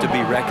force to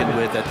be reckoned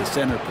with at the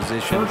center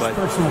position. But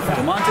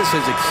Domantas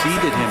has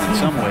exceeded him in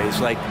some ways,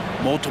 like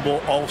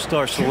multiple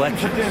all-star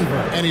selections.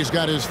 And he's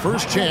got his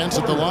first chance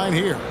at the line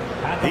here.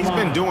 He's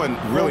been doing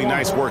really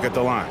nice work at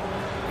the line.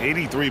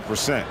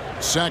 83%.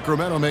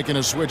 Sacramento making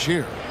a switch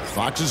here.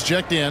 Fox is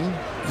checked in.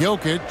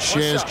 Jokic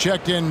has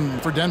checked in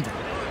for Denver.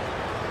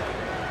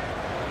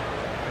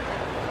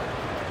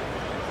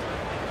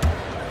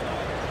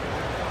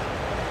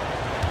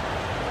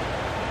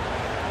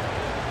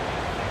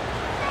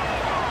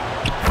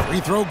 Free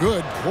throw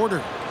good.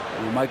 Porter.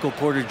 Michael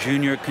Porter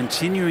Jr.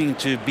 continuing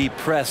to be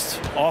pressed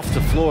off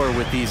the floor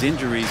with these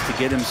injuries to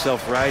get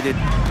himself righted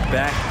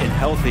back and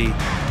healthy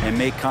and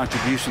make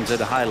contributions at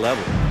a high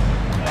level.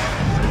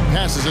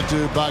 Passes it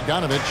to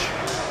Bogdanovic.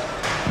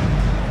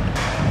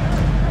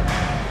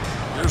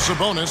 Here's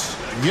Sabonis.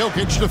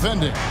 Jokic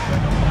defending.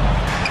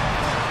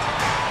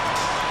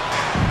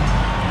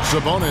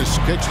 Sabonis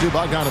kicks to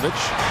Bogdanovic.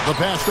 The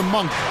pass to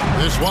Monk.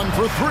 This one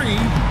for three.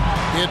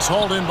 It's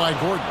hauled in by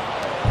Gordon.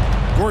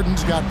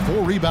 Gordon's got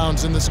 4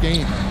 rebounds in this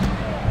game.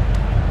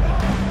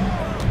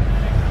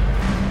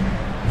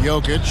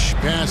 Jokic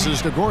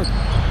passes to Gordon.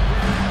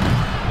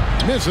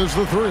 Misses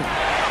the three.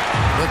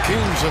 The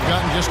Kings have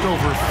gotten just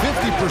over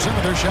 50%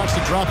 of their shots to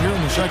drop here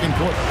in the second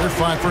quarter. They're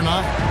 5 for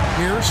 9.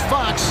 Here's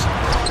Fox.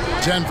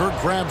 Denver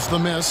grabs the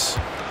miss.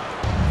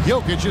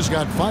 Jokic has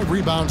got 5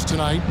 rebounds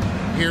tonight.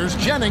 Here's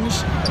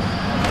Jennings.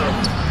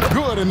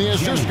 Good, and the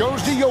assist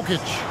goes to Jokic.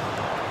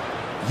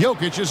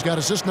 Jokic has got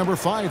assist number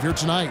 5 here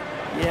tonight.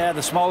 Yeah,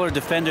 the smaller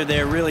defender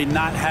there really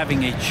not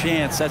having a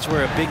chance. That's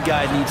where a big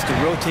guy needs to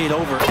rotate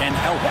over and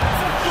help.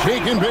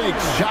 Shake and bake.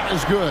 Shot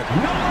is good.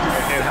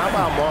 And how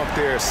about Monk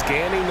there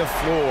scanning the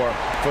floor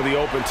for the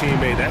open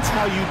teammate? That's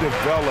how you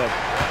develop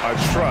a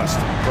trust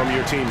from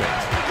your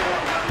teammates.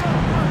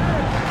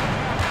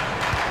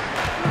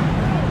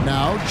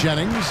 Now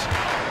Jennings,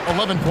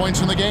 11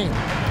 points in the game.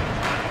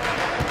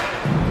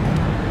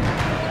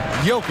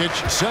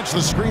 Jokic sets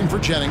the screen for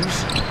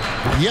Jennings.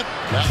 Yep,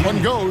 that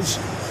one goes.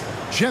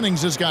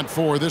 Jennings has got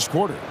 4 this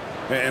quarter.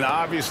 And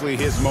obviously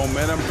his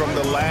momentum from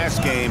the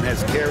last game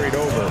has carried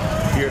over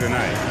here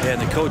tonight. Yeah,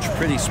 and the coach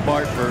pretty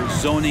smart for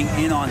zoning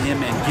in on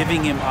him and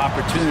giving him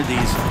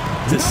opportunities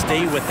to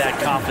stay with that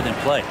confident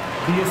play.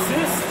 The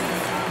assist,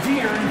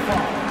 De'Aaron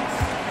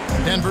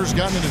Fox. Denver's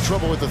gotten into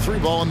trouble with the 3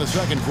 ball in the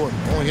second quarter,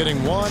 only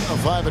hitting 1 of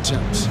 5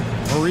 attempts.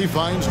 Murray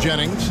finds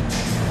Jennings.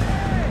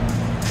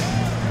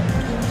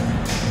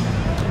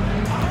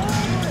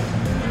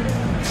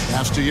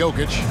 Pass to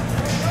Jokic.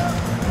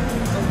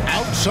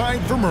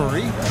 Outside for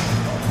Murray.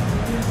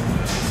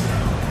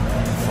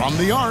 From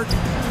the arc.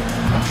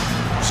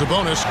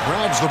 Sabonis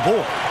grabs the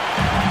ball.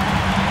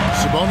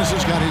 Sabonis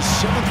has got his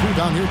 7th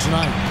rebound here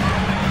tonight.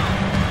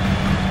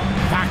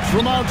 Back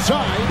from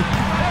outside.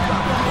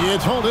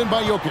 It's hauled in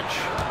by Jokic.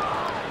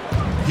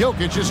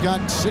 Jokic has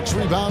got 6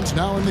 rebounds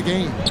now in the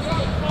game.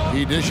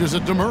 He dishes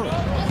it to Murray.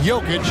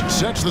 Jokic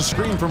sets the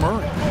screen for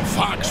Murray.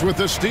 Fox with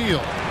the steal.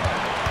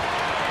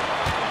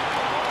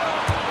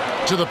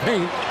 To the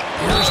paint.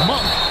 Here's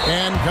Monk.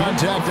 And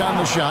contact on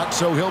the shot,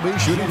 so he'll be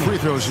shooting free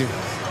throws here.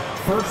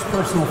 First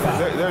personal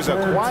foul. There's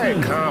a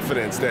quiet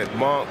confidence that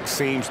Monk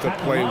seems to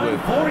play with.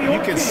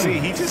 You can see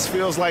he just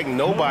feels like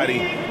nobody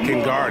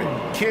can guard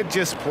him. Kid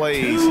just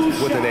plays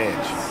with an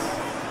edge.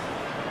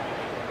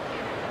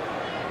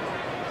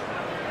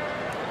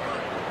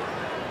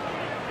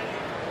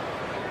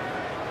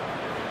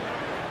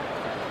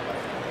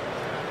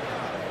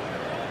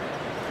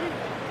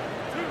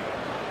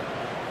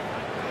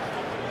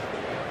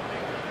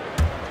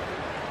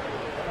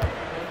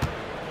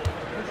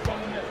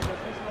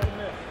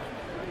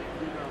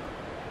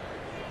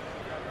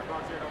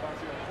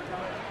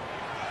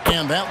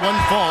 And that one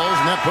falls,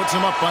 and that puts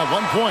him up by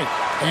 1 point.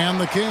 And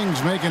the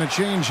Kings making a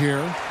change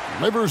here.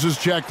 Livers is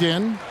checked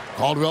in.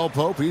 Caldwell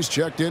Pope, he's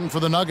checked in for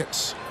the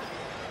Nuggets.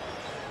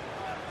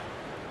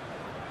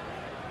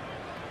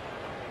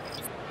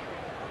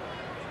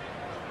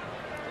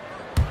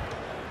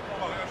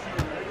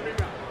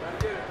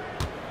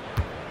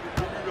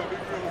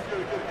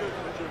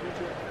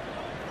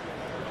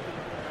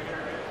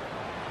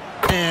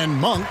 And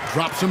Monk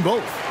drops them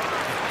both.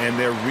 And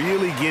they're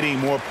really getting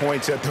more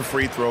points at the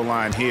free throw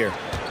line here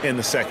in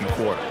the second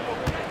quarter.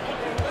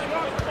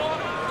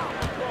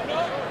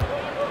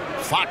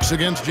 Fox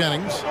against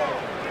Jennings.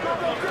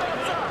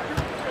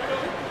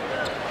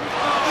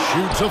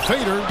 Shoots a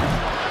fader.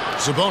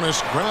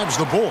 Sabonis grabs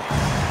the ball.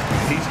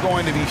 He's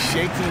going to be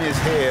shaking his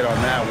head on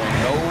that one.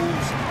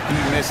 Knows he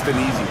missed an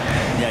easy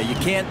one. Yeah, you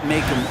can't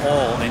make them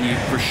all, and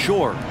for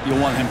sure you'll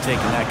want him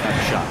taking that kind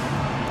of shot.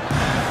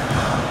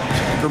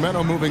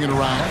 Sacramento moving it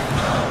around.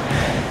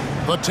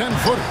 The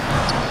 10-footer.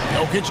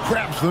 Jokic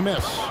grabs the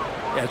miss.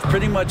 Yeah, it's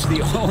pretty much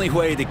the only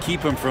way to keep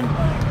him from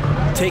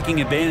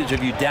taking advantage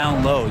of you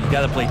down low. You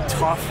got to play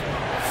tough,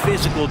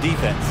 physical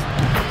defense.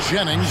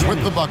 Jennings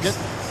with the bucket.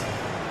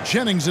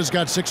 Jennings has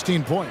got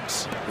 16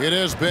 points. It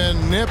has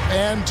been nip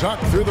and tuck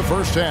through the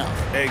first half.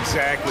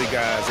 Exactly,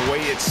 guys. The way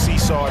it's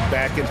seesawed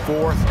back and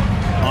forth,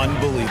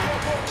 unbelievable.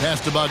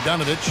 Pass to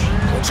Bogdanovich.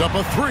 Puts up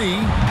a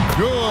three.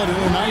 Good,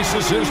 and a nice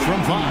assist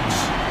from Fox.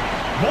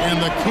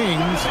 And the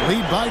Kings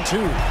lead by 2.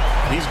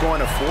 He's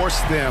going to force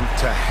them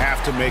to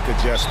have to make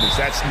adjustments.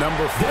 That's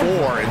number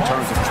 4 in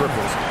terms of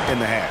triples in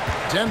the half.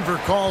 Denver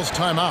calls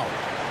timeout.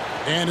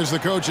 And as the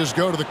coaches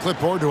go to the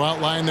clipboard to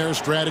outline their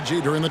strategy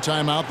during the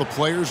timeout, the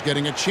players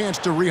getting a chance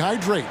to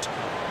rehydrate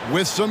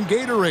with some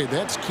Gatorade.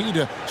 That's key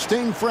to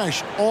staying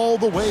fresh all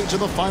the way to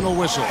the final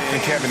whistle.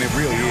 And Kevin, it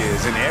really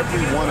is. And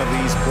every one of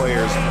these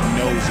players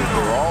knows it.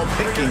 They're all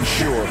making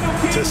sure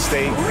to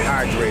stay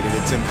hydrated.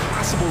 It's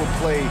impossible to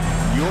play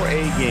your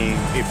A game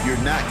if you're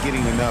not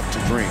getting enough to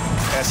drink,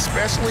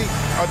 especially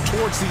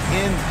towards the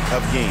end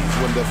of games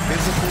when the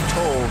physical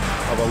toll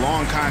of a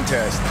long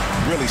contest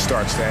really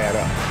starts to add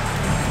up.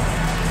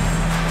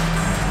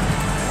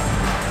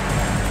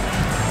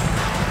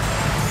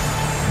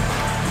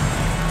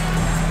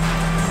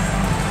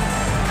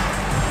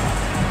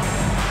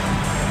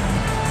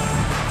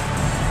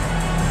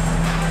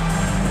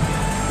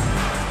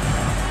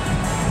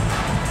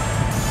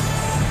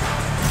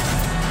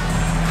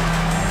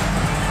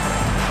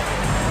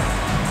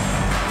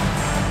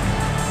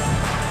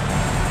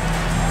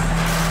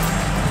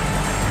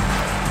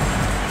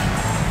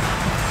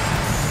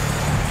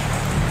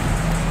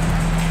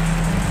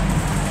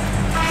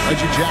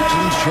 Reggie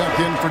Jackson's checked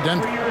in for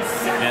Denver.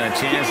 And a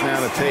chance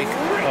now to take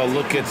a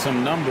look at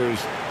some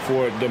numbers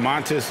for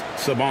Domantas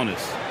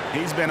Sabonis.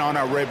 He's been on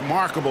a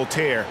remarkable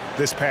tear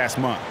this past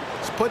month.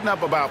 He's putting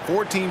up about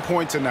 14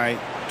 points a night,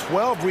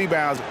 12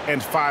 rebounds,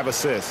 and 5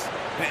 assists.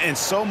 And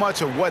so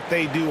much of what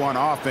they do on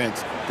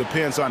offense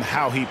depends on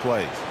how he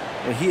plays.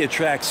 Well, he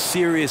attracts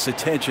serious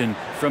attention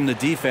from the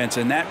defense,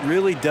 and that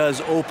really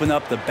does open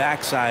up the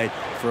backside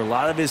for a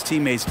lot of his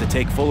teammates to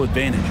take full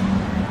advantage.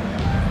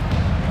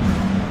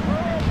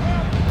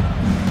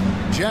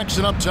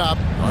 Jackson up top,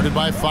 guarded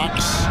by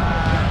Fox.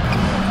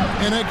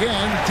 And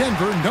again,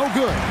 Denver no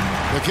good.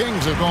 The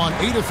Kings have gone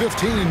 8 of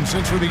 15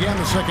 since we began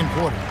the second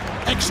quarter.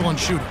 Excellent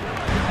shooting.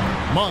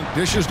 Monk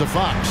dishes to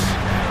Fox.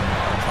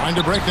 Trying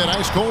to break that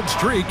ice-cold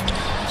streak.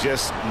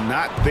 Just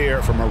not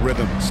there from a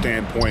rhythm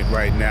standpoint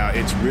right now.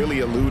 It's really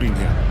eluding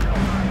him.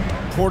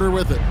 Porter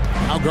with it.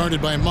 Now guarded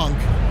by Monk.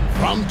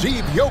 From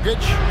deep, Jokic.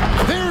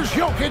 There's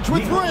Jokic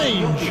with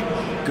range.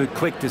 Good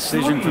quick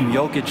decision from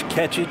Jokic.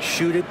 Catch it,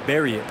 shoot it,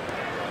 bury it.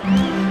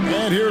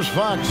 And here's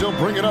Fox. He'll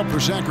bring it up for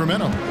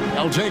Sacramento.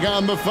 They'll take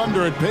on the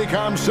Thunder at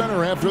Paycom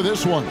Center after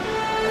this one.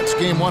 That's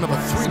game 1 of a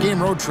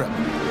 3-game road trip.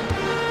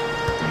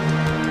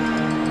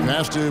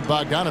 Pass to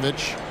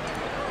Bogdanovich.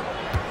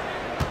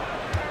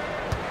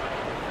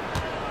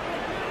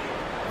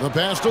 The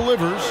pass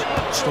delivers.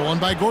 Stolen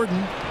by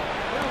Gordon.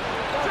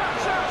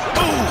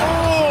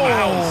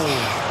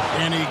 Oh!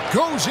 And he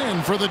goes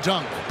in for the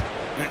dunk.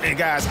 And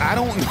guys, I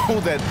don't know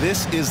that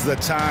this is the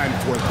time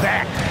for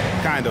that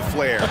kind of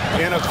flair.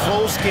 In a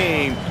close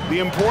game, the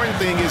important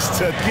thing is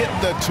to get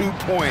the 2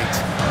 points,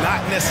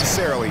 not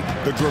necessarily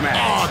the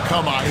dramatics. Oh,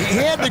 come on. He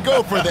had to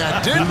go for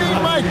that, didn't he?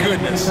 My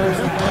goodness.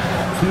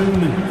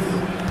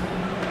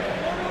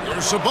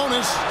 Here's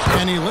Sabonis,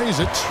 and he lays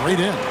it straight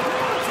in.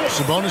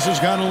 Sabonis has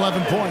got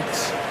 11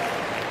 points.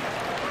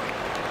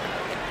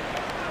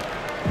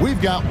 We've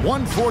got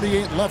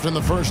 1:48 left in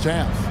the first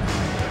half.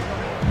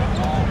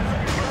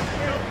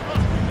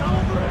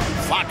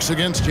 Fox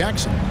against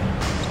Jackson.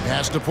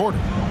 Pass to Porter.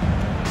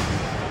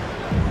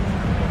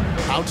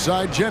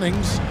 Outside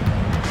Jennings.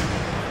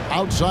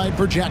 Outside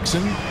for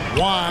Jackson.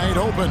 Wide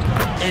open.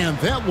 And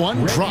that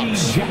one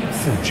drops.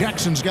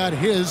 Jackson's got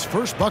his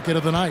first bucket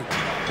of the night.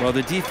 Well,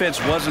 the defense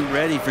wasn't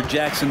ready for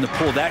Jackson to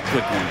pull that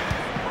quick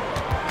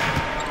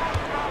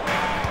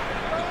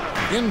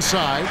one.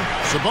 Inside,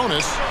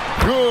 Sabonis.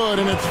 Good,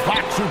 and it's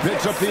Fox who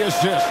picks up the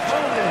assist.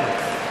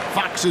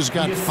 Fox has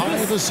got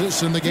 5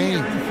 assists in the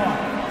game.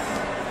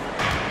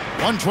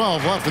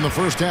 1:12 left in the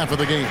first half of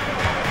the game.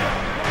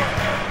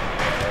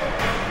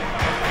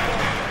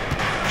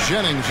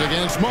 Jennings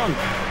against Monk.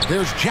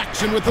 There's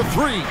Jackson with the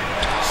 3.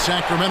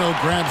 Sacramento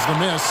grabs the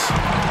miss.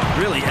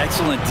 Really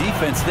excellent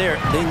defense there.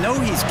 They know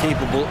he's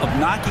capable of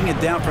knocking it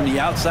down from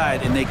the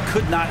outside, and they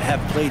could not have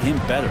played him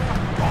better.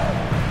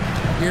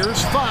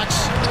 Here's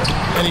Fox,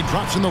 and he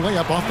drops in the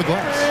layup off the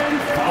glass.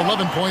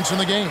 11 points in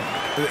the game.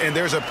 And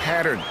there's a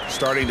pattern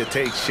starting to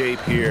take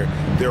shape here.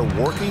 They're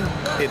working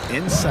it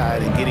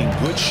inside and getting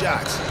good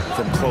shots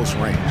from close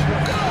range.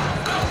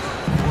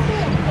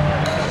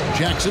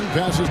 Jackson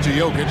passes to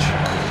Jokic.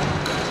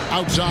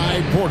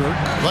 Outside Porter,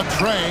 the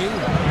tray.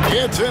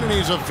 It's in, and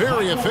he's a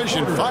very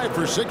efficient 5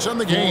 for 6 on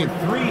the game.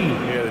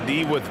 Yeah, the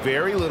D with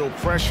very little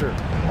pressure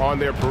on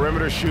their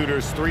perimeter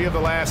shooters. 3 of the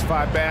last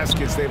 5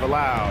 baskets they've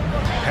allowed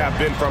have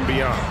been from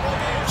beyond.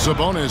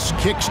 Sabonis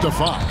kicks to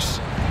Fox.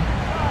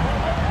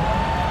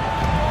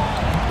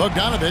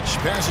 Bogdanovich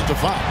passes to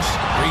Fox.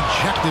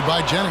 Rejected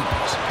by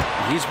Jennings.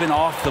 He's been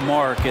off the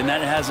mark, and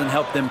that hasn't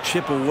helped them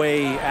chip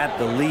away at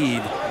the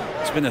lead.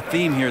 It's been a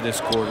theme here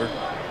this quarter.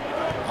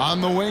 On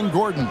the wing,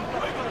 Gordon.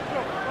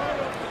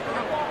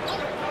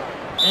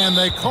 And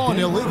they call an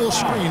illegal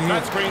screen here. When a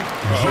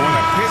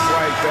pick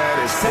like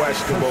that is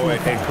questionable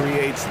and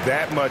creates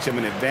that much of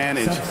an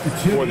advantage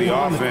for the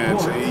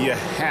offense, you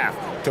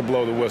have to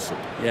blow the whistle.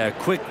 Yeah, a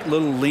quick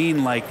little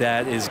lean like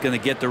that is going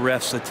to get the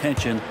ref's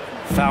attention.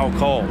 Foul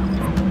call.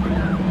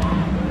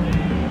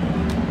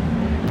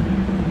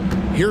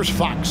 Here's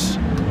Fox.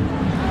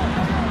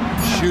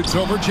 Shoots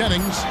over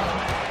Jennings.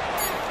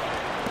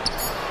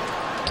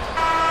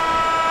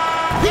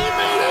 He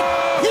made it!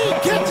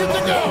 He gets it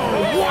to go!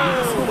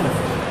 Wow!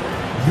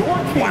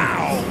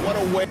 Wow, what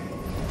a way.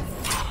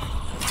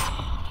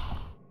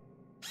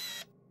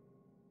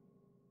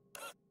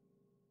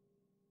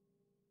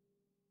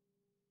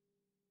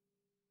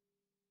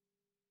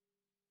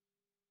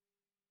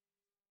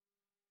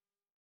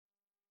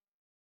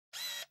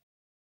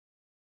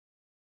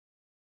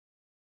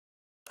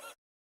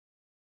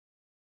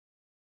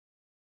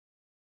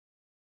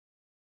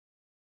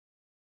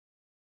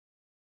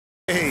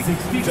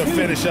 To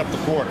finish up the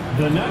quarter.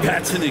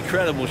 That's an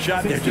incredible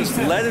shot there. Just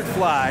let it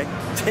fly,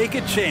 take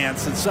a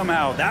chance, and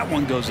somehow that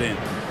one goes in.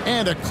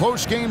 And a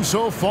close game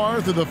so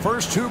far through the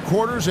first 2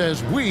 quarters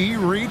as we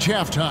reach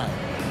halftime.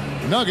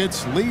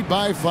 Nuggets lead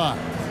by 5.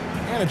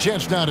 And a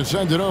chance now to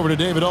send it over to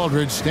David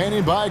Aldridge,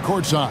 standing by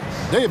courtside.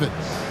 David.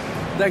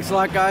 Thanks a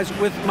lot, guys.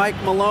 With Mike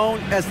Malone,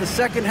 as the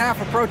second half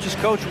approaches,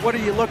 Coach, what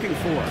are you looking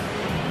for?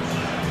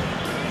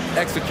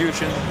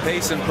 Execution,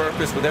 pace, and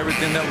purpose with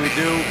everything that we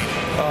do,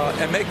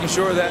 and making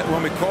sure that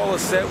when we call a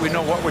set, we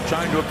know what we're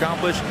trying to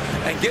accomplish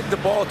and get the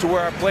ball to where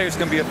our players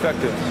can be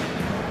effective.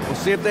 We'll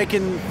see if they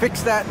can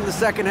fix that in the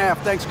second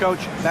half. Thanks,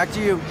 Coach. Back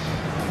to you.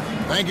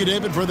 Thank you,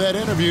 David, for that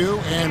interview,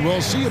 and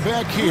we'll see you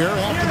back here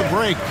after the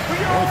break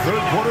for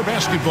third quarter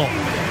basketball.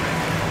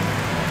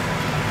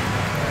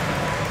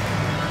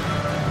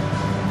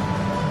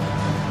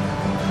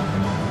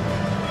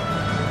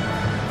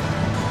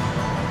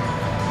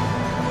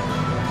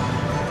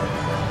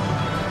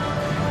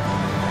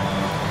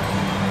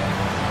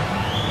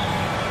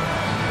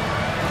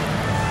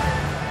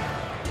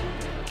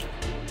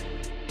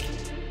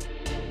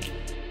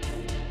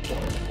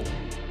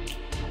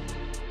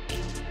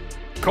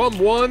 Come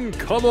one,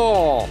 come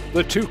all.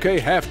 The 2K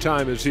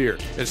halftime is here,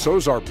 and so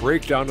is our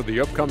breakdown of the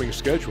upcoming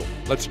schedule.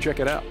 Let's check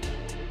it out.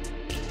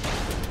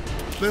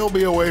 They'll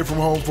be away from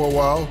home for a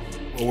while,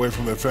 away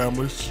from their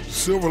families.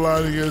 Silver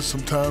lining is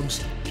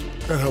sometimes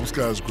that helps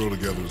guys grow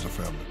together as a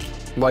family.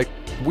 Like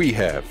we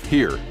have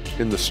here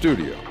in the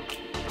studio.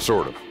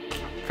 Sort of.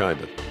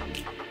 Kind of.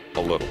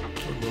 A little.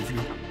 I love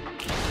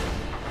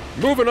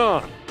you. Moving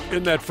on.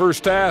 In that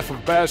first half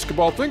of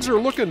basketball, things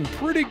are looking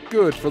pretty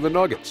good for the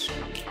Nuggets.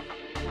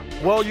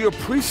 Well, you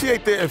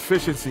appreciate their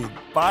efficiency,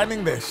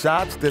 finding their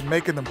shots, then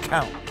making them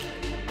count.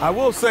 I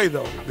will say,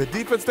 though, the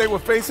defense they were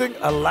facing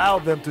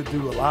allowed them to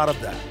do a lot of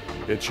that.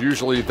 It's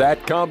usually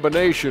that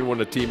combination when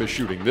a team is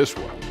shooting this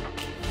well.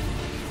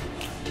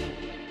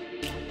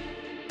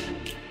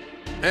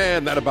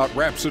 And that about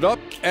wraps it up.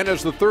 And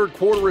as the third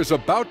quarter is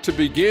about to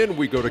begin,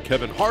 we go to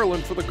Kevin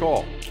Harlan for the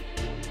call.